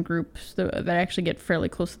Polynesian groups that actually get fairly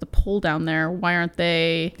close to the pole down there, why aren't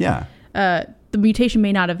they? Yeah. The mutation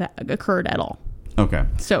may not have occurred at all. Okay.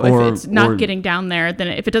 So if it's not getting down there, then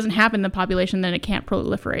if it doesn't happen in the population, then it can't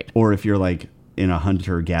proliferate. Or if you're like in a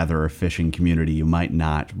hunter-gatherer fishing community, you might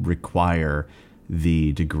not require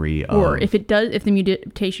the degree of... Or if the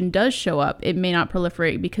mutation does show up, it may not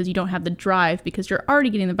proliferate because you don't have the drive because you're already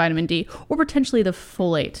getting the vitamin D or potentially the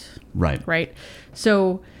folate. Right. Right.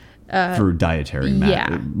 So... for dietary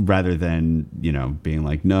rather than, being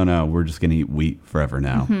like, no, we're just going to eat wheat forever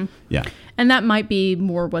now. Mm-hmm. Yeah. And that might be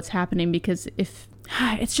more what's happening because it's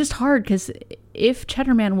just hard because if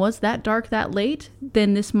Cheddarman was that dark that late,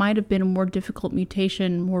 then this might have been a more difficult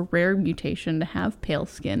mutation, more rare mutation to have pale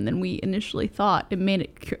skin than we initially thought. It made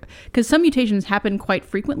it, because some mutations happen quite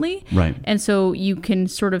frequently. Right. And so you can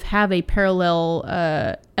sort of have a parallel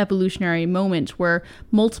evolutionary moment where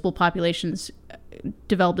multiple populations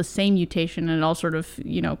develop the same mutation and it all sort of,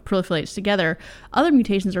 proliferates together. Other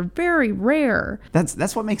mutations are very rare.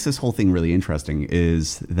 That's what makes this whole thing really interesting,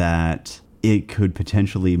 is that it could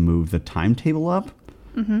potentially move the timetable up.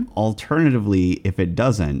 Mm-hmm. Alternatively, if it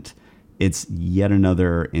doesn't, it's yet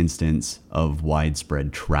another instance of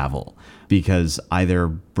widespread travel, because either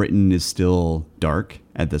Britain is still dark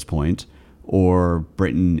at this point, or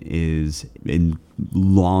Britain is in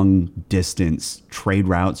long distance trade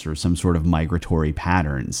routes or some sort of migratory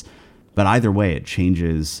patterns. But either way, it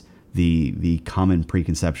changes the common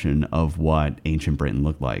preconception of what ancient Britain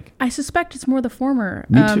looked like. I suspect it's more the former.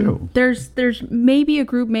 Me too. There's maybe a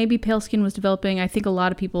group, maybe pale skin was developing. I think a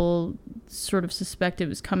lot of people sort of suspect it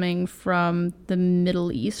was coming from the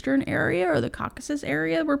Middle Eastern area or the Caucasus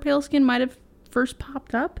area where pale skin might have first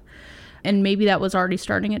popped up. And maybe that was already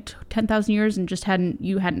starting at 10,000 years and just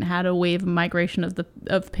hadn't had a wave of migration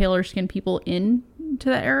of paler skinned people into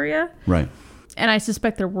that area. Right. And I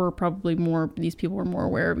suspect there were probably more, these people were more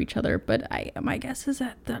aware of each other. But my guess is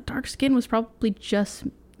that the dark skin was probably just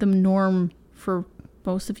the norm for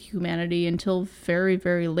most of humanity until very,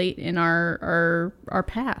 very late in our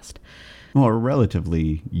past. Well, a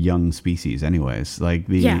relatively young species anyways. Like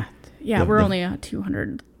we're only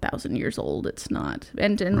 200,000 years old. It's not.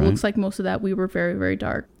 And It looks like most of that we were very, very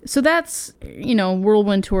dark. So that's,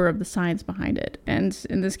 whirlwind tour of the science behind it. And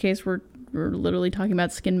in this case, we're literally talking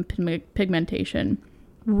about skin pigmentation.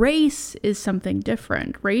 Race is something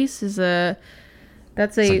different. Race is a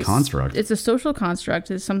construct. It's a social construct.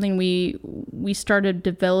 It's something we started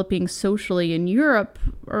developing socially in Europe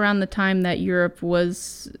around the time that Europe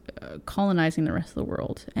was colonizing the rest of the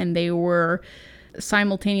world. And they were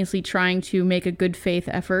simultaneously trying to make a good faith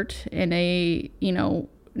effort in a,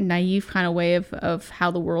 naive kind of way of how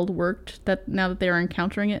the world worked, that now that they are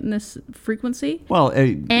encountering it in this frequency. Well,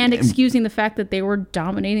 and excusing the fact that they were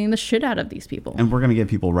dominating the shit out of these people. And we're going to get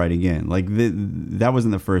people writing in. Like that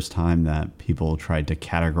wasn't the first time that people tried to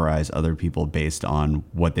categorize other people based on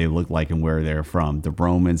what they look like and where they're from. The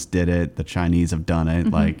Romans did it. The Chinese have done it.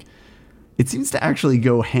 Mm-hmm. Like, it seems to actually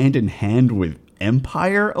go hand in hand with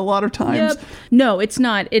empire a lot of times. Yep. No, it's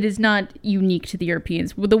not. It is not unique to the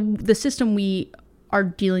Europeans. The system we are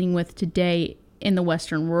dealing with today in the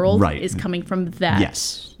Western world is coming from that.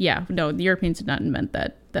 Yes. Yeah. No, the Europeans did not invent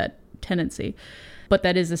that tendency, but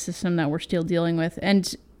that is a system that we're still dealing with.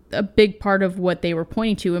 And a big part of what they were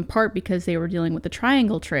pointing to, in part because they were dealing with the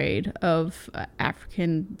triangle trade of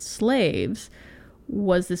African slaves,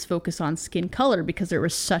 was this focus on skin color, because there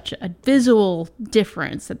was such a visual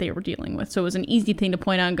difference that they were dealing with. So it was an easy thing to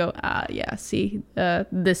point out and go,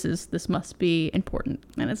 this must be important.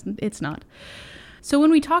 And it's not. So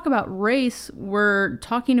when we talk about race, we're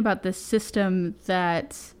talking about this system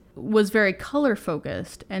that was very color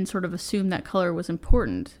focused and sort of assumed that color was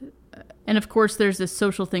important. And of course, there's this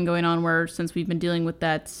social thing going on where, since we've been dealing with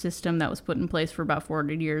that system that was put in place for about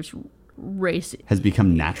 400 years, race has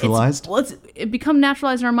become naturalized. It's become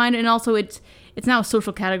naturalized in our mind, and also it's now a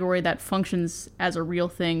social category that functions as a real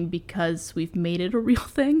thing because we've made it a real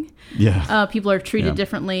thing. Yeah, people are treated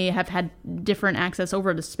differently, have had different access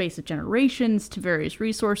over the space of generations to various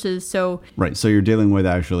resources. So you're dealing with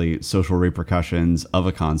actually social repercussions of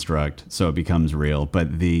a construct, so it becomes real.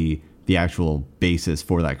 But the actual basis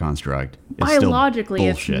for that construct is biologically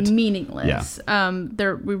still bullshit. It's meaningless. Yeah.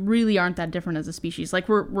 We really aren't that different as a species. Like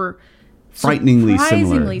we're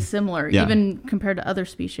frighteningly similar, even compared to other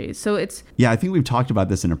species. So it's... Yeah, I think we've talked about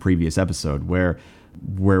this in a previous episode where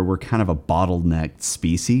we're kind of a bottlenecked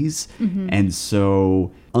species. Mm-hmm. And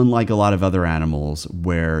so unlike a lot of other animals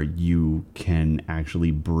where you can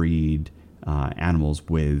actually breed animals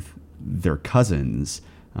with their cousins,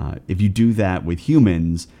 if you do that with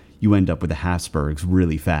humans, you end up with the Habsburgs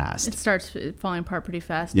really fast. It starts falling apart pretty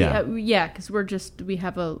fast. Yeah, because we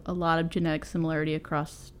have a lot of genetic similarity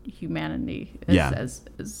across humanity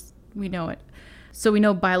as we know it. So we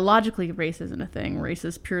know biologically race isn't a thing. Race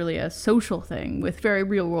is purely a social thing with very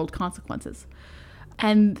real world consequences.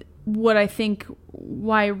 And what I think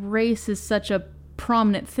why race is such a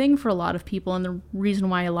prominent thing for a lot of people, and the reason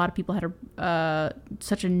why a lot of people had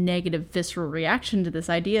such a negative visceral reaction to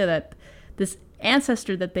this idea that this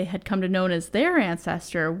ancestor that they had come to know as their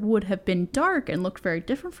ancestor would have been dark and looked very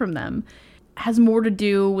different from them, has more to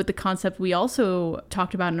do with the concept we also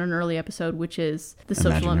talked about in an early episode, which is the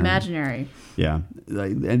social imaginary. Yeah.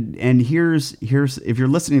 And here's if you're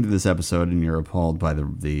listening to this episode and you're appalled by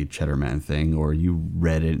the Cheddar Man thing, or you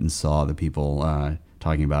read it and saw the people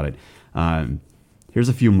talking about it, here's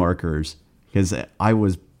a few markers, because I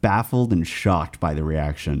was baffled and shocked by the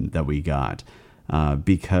reaction that we got,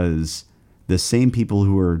 because the same people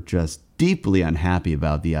who were just deeply unhappy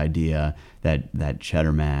about the idea that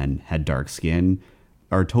Cheddar Man had dark skin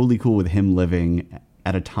are totally cool with him living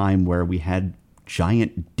at a time where we had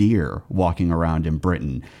giant deer walking around in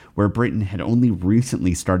Britain, where Britain had only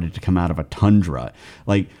recently started to come out of a tundra.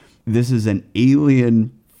 Like, this is an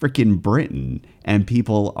alien freaking Britain, and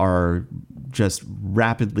people are just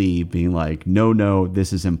rapidly being like, no,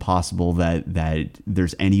 this is impossible, that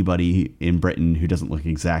there's anybody in Britain who doesn't look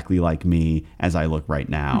exactly like me as I look right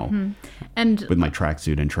now. And with my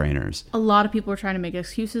tracksuit and trainers. A lot of people are trying to make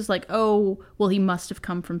excuses like, oh, well, he must have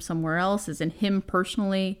come from somewhere else, as in him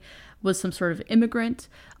personally was some sort of immigrant.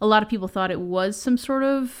 A lot of people thought it was some sort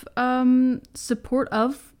of support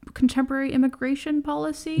of contemporary immigration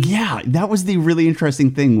policy. Yeah, that was the really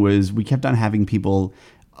interesting thing, was we kept on having people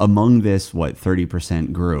among this,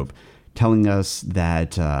 30% group telling us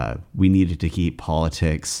that we needed to keep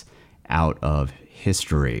politics out of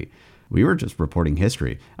history. We were just reporting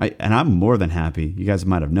history. And I'm more than happy. You guys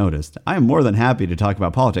might have noticed. I am more than happy to talk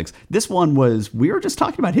about politics. This one was, we were just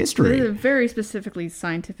talking about history. It is very specifically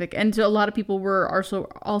scientific. And a lot of people were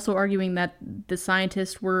also arguing that the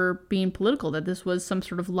scientists were being political, that this was some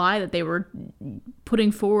sort of lie that they were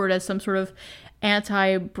putting forward as some sort of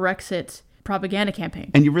anti-Brexit propaganda campaign.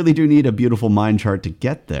 And you really do need a beautiful mind chart to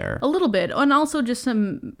get there. A little bit. And also just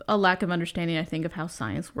a lack of understanding, I think, of how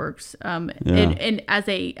science works. And as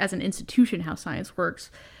an institution, how science works.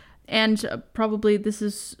 And probably this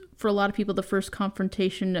is, for a lot of people, the first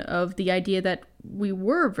confrontation of the idea that we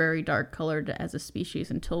were very dark colored as a species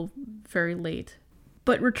until very late.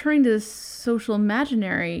 But returning to this social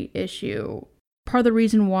imaginary issue, part of the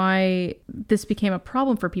reason why this became a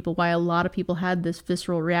problem for people, why a lot of people had this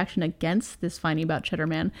visceral reaction against this finding about Cheddar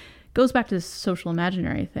Man, goes back to this social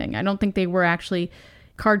imaginary thing. I don't think they were actually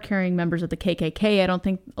card-carrying members of the KKK. I don't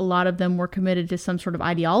think a lot of them were committed to some sort of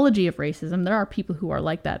ideology of racism. There are people who are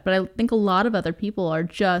like that. But I think a lot of other people are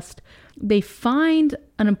just, they find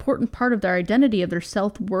an important part of their identity, of their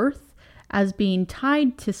self-worth, as being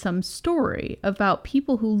tied to some story about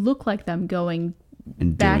people who look like them going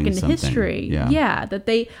and back into something. history. Yeah, that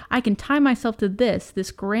I can tie myself to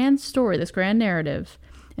this grand story, this grand narrative.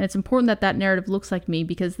 And it's important that narrative looks like me,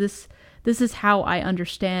 because this is how I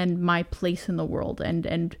understand my place in the world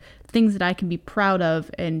and things that I can be proud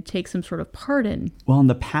of and take some sort of part in. Well, and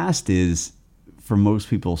the past is, for most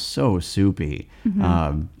people, so soupy.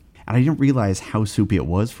 And I didn't realize how soupy it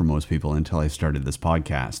was for most people until I started this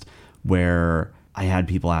podcast, where I had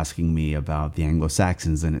people asking me about the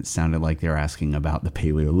Anglo-Saxons, and it sounded like they were asking about the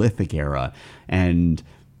Paleolithic era. And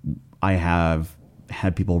I have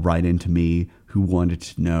had people write into me who wanted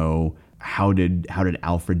to know, how did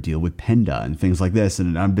Alfred deal with Penda and things like this?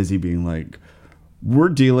 And I'm busy being like, we're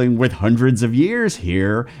dealing with hundreds of years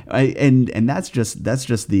here, and that's just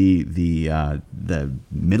the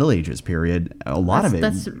Middle Ages period. A lot of it,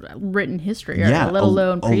 that's written history, let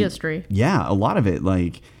alone prehistory. Yeah, a lot of it,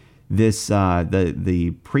 like this,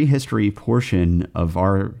 the prehistory portion of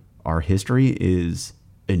our history is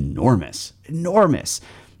enormous,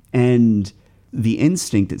 and the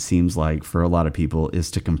instinct, it seems like, for a lot of people is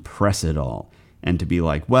to compress it all and to be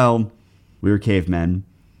like, well, we were cavemen,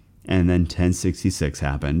 and then 1066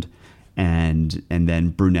 happened, and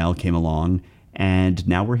then Brunel came along, and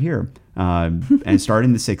now we're here. And it started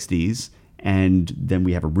in the 60s, and then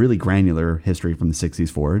we have a really granular history from the 60s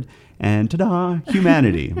forward, and ta-da,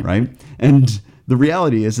 humanity, right? And the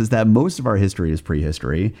reality is that most of our history is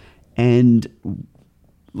prehistory, and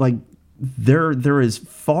like, there is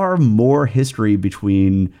far more history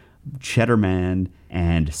between Cheddar Man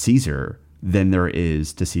and Caesar than there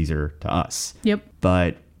is to Caesar to us. Yep.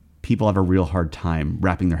 But people have a real hard time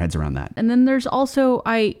wrapping their heads around that. And then there's also,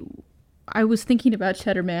 I was thinking about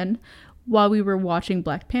Cheddar Man while we were watching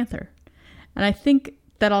Black Panther. And I think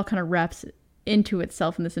that all kind of wraps into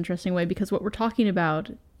itself in this interesting way, because what we're talking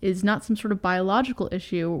about is not some sort of biological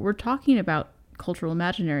issue. We're talking about cultural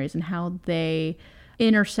imaginaries and how they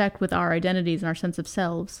intersect with our identities and our sense of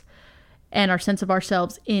selves and our sense of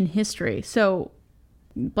ourselves in history. So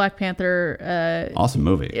Black Panther, awesome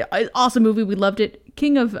movie. We loved it.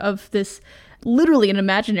 King of this, literally an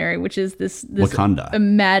imaginary, which is this Wakanda.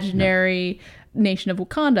 Imaginary nation of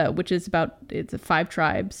Wakanda, which is it's 5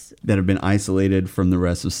 tribes that have been isolated from the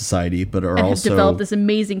rest of society, but are also have developed this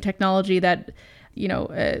amazing technology that,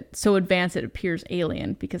 so advanced it appears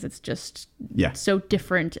alien, because it's just so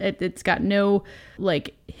different. It's got no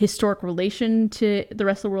historic relation to the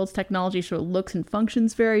rest of the world's technology, so it looks and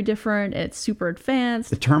functions very different, and it's super advanced.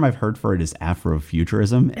 The term I've heard for it is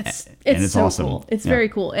Afrofuturism, and it's so awesome. Cool. It's very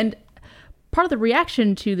cool. And part of the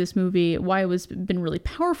reaction to this movie, why it was been really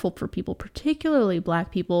powerful for people, particularly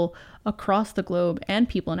Black people across the globe and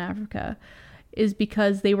people in Africa, is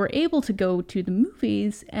because they were able to go to the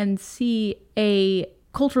movies and see a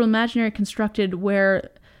cultural imaginary constructed where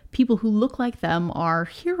people who look like them are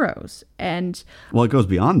heroes. And well, it goes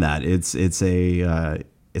beyond that. It's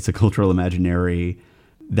a cultural imaginary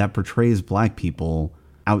that portrays Black people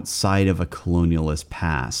outside of a colonialist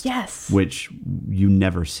past. Yes. Which you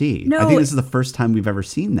never see. No. I think this is the first time we've ever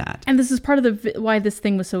seen that. And this is part of why this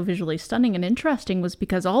thing was so visually stunning and interesting, was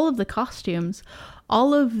because all of the costumes,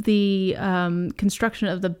 all of the construction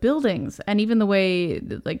of the buildings, and even the way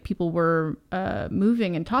that, like, people were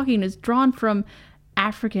moving and talking is drawn from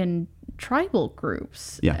African tribal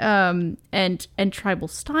groups. Yeah. And tribal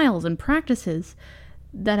styles and practices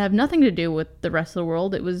that have nothing to do with the rest of the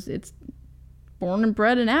world. It's born and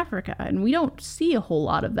bred in Africa, and we don't see a whole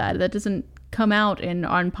lot of that. That doesn't come out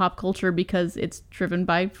on pop culture because it's driven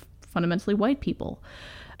by fundamentally white people.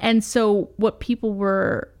 And so what people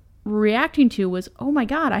were reacting to was, oh my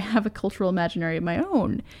God, I have a cultural imaginary of my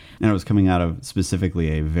own. And it was coming out of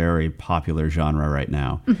specifically a very popular genre right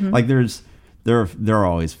now. Mm-hmm. Like there are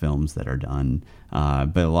always films that are done,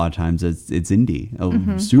 but a lot of times it's indie,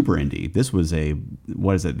 super indie. This was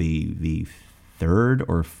the third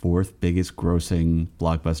or fourth biggest grossing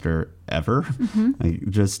blockbuster ever. Mm-hmm. Like,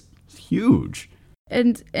 just huge.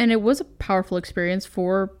 And it was a powerful experience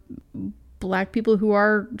for Black people who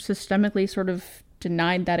are systemically sort of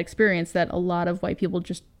denied that experience that a lot of white people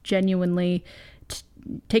just genuinely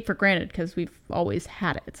take for granted because we've always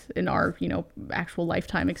had it in our, actual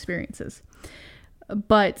lifetime experiences.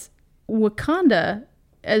 But Wakanda,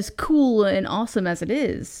 as cool and awesome as it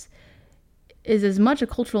is as much a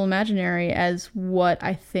cultural imaginary as what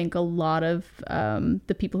I think a lot of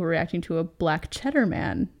the people who are reacting to a Black Cheddar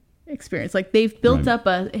Man experience. Like, they've built up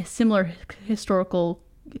a similar historical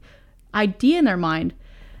idea in their mind.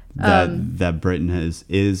 That Britain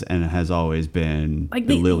is and has always been like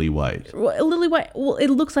lily white. Lily white. Well,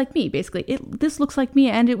 it looks like me, basically. This looks like me,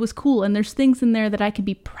 and it was cool, and there's things in there that I can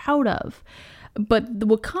be proud of. But the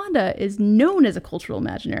Wakanda is known as a cultural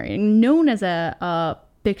imaginary, and known as a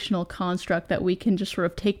fictional construct that we can just sort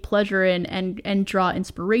of take pleasure in and draw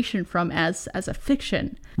inspiration from as a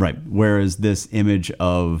fiction. Right. Whereas this image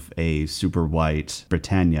of a super white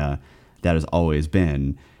Britannia that has always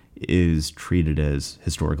been is treated as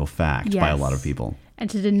historical fact by a lot of people. And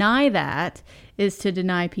to deny that is to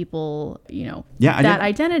deny people, that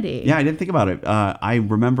identity. Yeah, I didn't think about it. I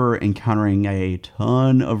remember encountering a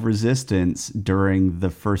ton of resistance during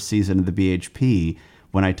the first season of the BHP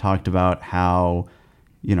when I talked about how,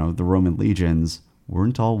 the Roman legions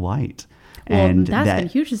weren't all white. Well, and that's been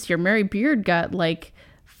huge this year. Mary Beard got,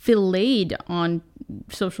 filleted on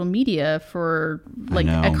social media for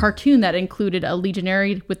a cartoon that included a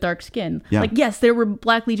legionary with dark skin. Yeah. Yes, there were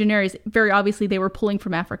Black legionaries. Very obviously they were pulling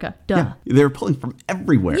from Africa. Duh. Yeah, they were pulling from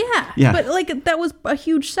everywhere. Yeah. But that was a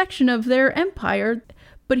huge section of their empire.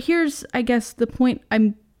 But here's, I guess, the point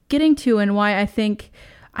I'm getting to, and why I think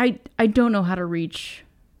I don't know how to reach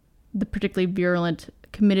the particularly virulent,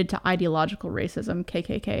 committed to ideological racism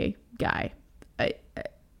KKK guy.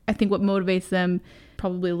 I think what motivates them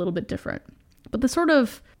probably a little bit different. But the sort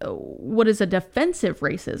of what is a defensive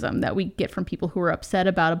racism that we get from people who are upset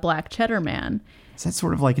about a Black Cheddar Man. Is that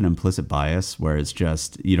sort of like an implicit bias where it's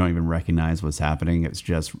just you don't even recognize what's happening? It's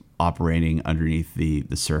just operating underneath the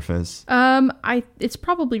surface? It's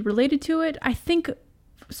probably related to it. I think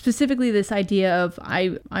specifically this idea of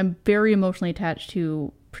I'm very emotionally attached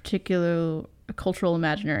to particular cultural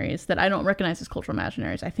imaginaries that I don't recognize as cultural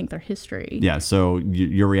imaginaries. I think they're history. Yeah. So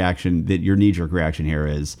your knee-jerk reaction here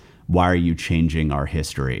is, why are you changing our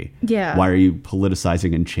history? Yeah. Why are you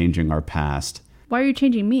politicizing and changing our past? Why are you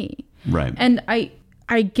changing me? Right. And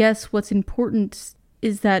I guess what's important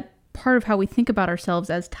is that part of how we think about ourselves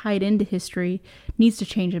as tied into history needs to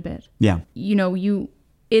change a bit. Yeah.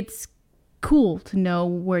 It's cool to know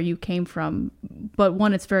where you came from, but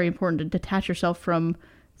one, it's very important to detach yourself from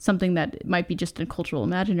something that might be just a cultural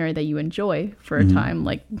imaginary that you enjoy for a time,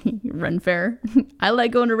 like Ren Fair. I like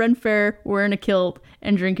going to Ren Fair, wearing a kilt,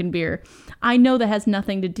 and drinking beer. I know that has more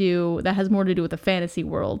to do with a fantasy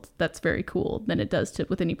world that's very cool than it does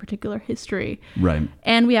with any particular history. Right.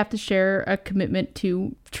 And we have to share a commitment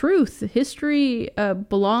to truth. History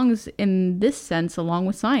belongs in this sense along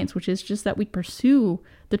with science, which is just that we pursue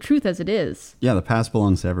the truth as it is. Yeah, the past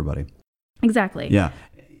belongs to everybody. Exactly. Yeah.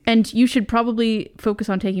 And you should probably focus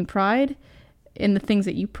on taking pride in the things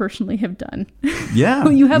that you personally have done. Yeah.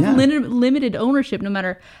 You have limited ownership, no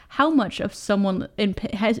matter how much of someone in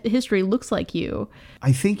history looks like you.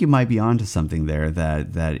 I think you might be onto something there,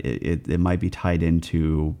 that it might be tied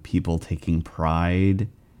into people taking pride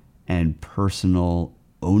and personal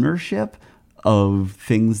ownership of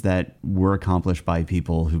things that were accomplished by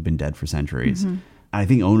people who've been dead for centuries. Mm-hmm. I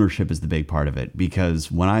think ownership is the big part of it,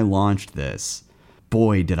 because when I launched this,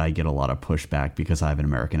 boy, did I get a lot of pushback because I have an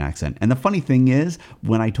American accent. And the funny thing is,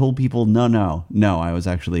 when I told people, no, I'm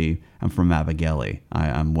from Abergele,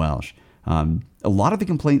 I'm Welsh. a lot of the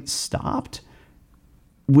complaints stopped,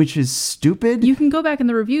 which is stupid. You can go back in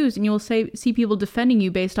the reviews and you'll see people defending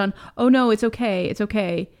you based on, oh no, it's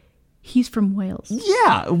okay. He's from Wales.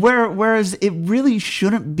 Yeah, whereas it really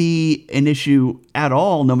shouldn't be an issue at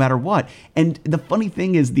all, no matter what. And the funny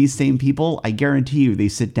thing is, these same people, I guarantee you, they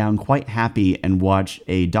sit down quite happy and watch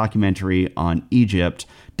a documentary on Egypt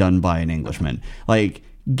done by an Englishman. Like,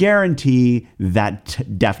 guarantee that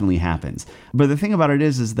definitely happens. But the thing about it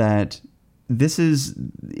is that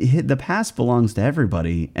the past belongs to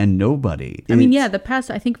everybody and nobody. I mean, yeah, the past,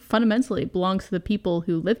 I think, fundamentally belongs to the people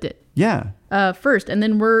who lived it. Yeah. First, and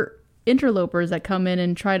then we're interlopers that come in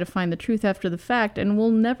and try to find the truth after the fact, and we'll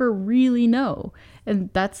never really know. And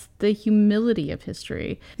that's the humility of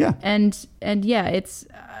history. Yeah. And yeah, it's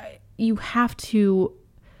you have to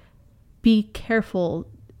be careful.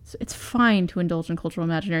 It's fine to indulge in cultural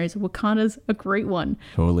imaginaries. Wakanda's a great one.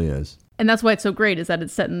 Totally is. And that's why it's so great, is that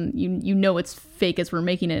it's set in, you know it's fake as we're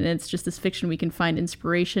making it, and it's just this fiction we can find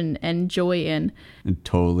inspiration and joy in. I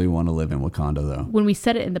totally want to live in Wakanda, though. When we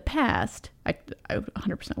set it in the past, I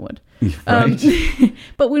 100% would. Right.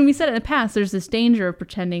 But when we set it in the past, there's this danger of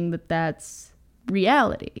pretending that that's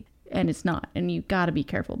reality, and it's not. And you got to be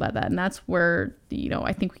careful about that. And that's where,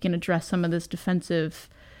 I think we can address some of this defensive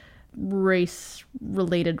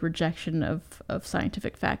race-related rejection of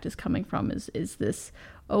scientific fact is coming from, is this,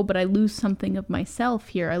 oh, but I lose something of myself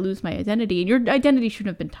here. I lose my identity. And your identity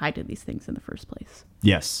shouldn't have been tied to these things in the first place.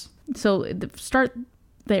 Yes. So start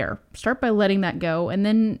there. Start by letting that go. And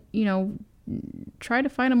then, try to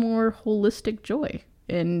find a more holistic joy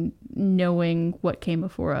in knowing what came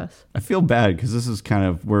before us. I feel bad because this is kind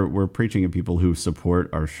of, we're preaching at people who support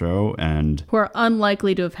our show and who are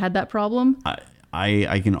unlikely to have had that problem.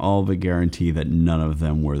 I can all but guarantee that none of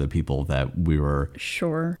them were the people that we were.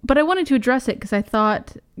 Sure. But I wanted to address it because I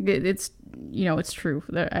thought it's true.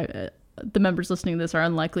 The members listening to this are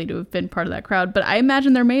unlikely to have been part of that crowd. But I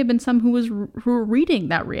imagine there may have been some who were reading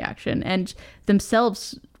that reaction and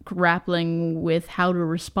themselves grappling with how to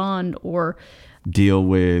respond or deal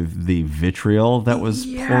with the vitriol that was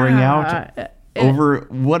pouring out over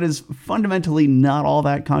what is fundamentally not all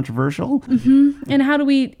that controversial. Mm-hmm. And how do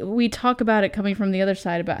we talk about it coming from the other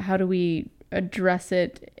side, about how do we address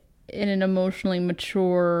it in an emotionally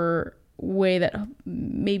mature way that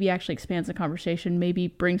maybe actually expands the conversation, maybe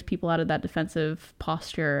brings people out of that defensive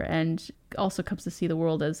posture, and also comes to see the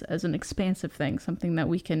world as an expansive thing, something that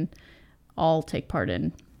we can all take part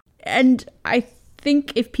in. And I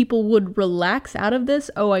think if people would relax out of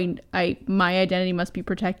this, my identity must be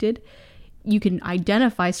protected, you can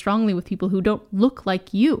identify strongly with people who don't look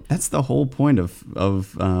like you. That's the whole point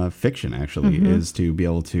of fiction, actually, is to be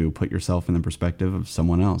able to put yourself in the perspective of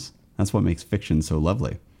someone else. That's what makes fiction so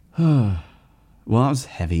lovely. Well, that was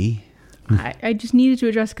heavy. I just needed to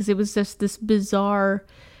address, because it was just this bizarre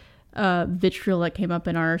vitriol that came up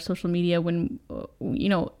in our social media when,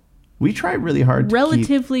 we try really hard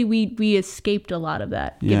relatively we escaped a lot of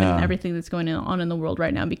that, given everything that's going on in the world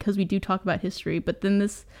right now, because we do talk about history. But then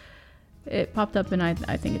it popped up, and I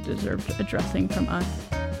think it deserved addressing from us.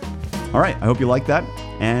 All right. I hope you liked that,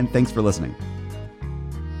 and thanks for listening.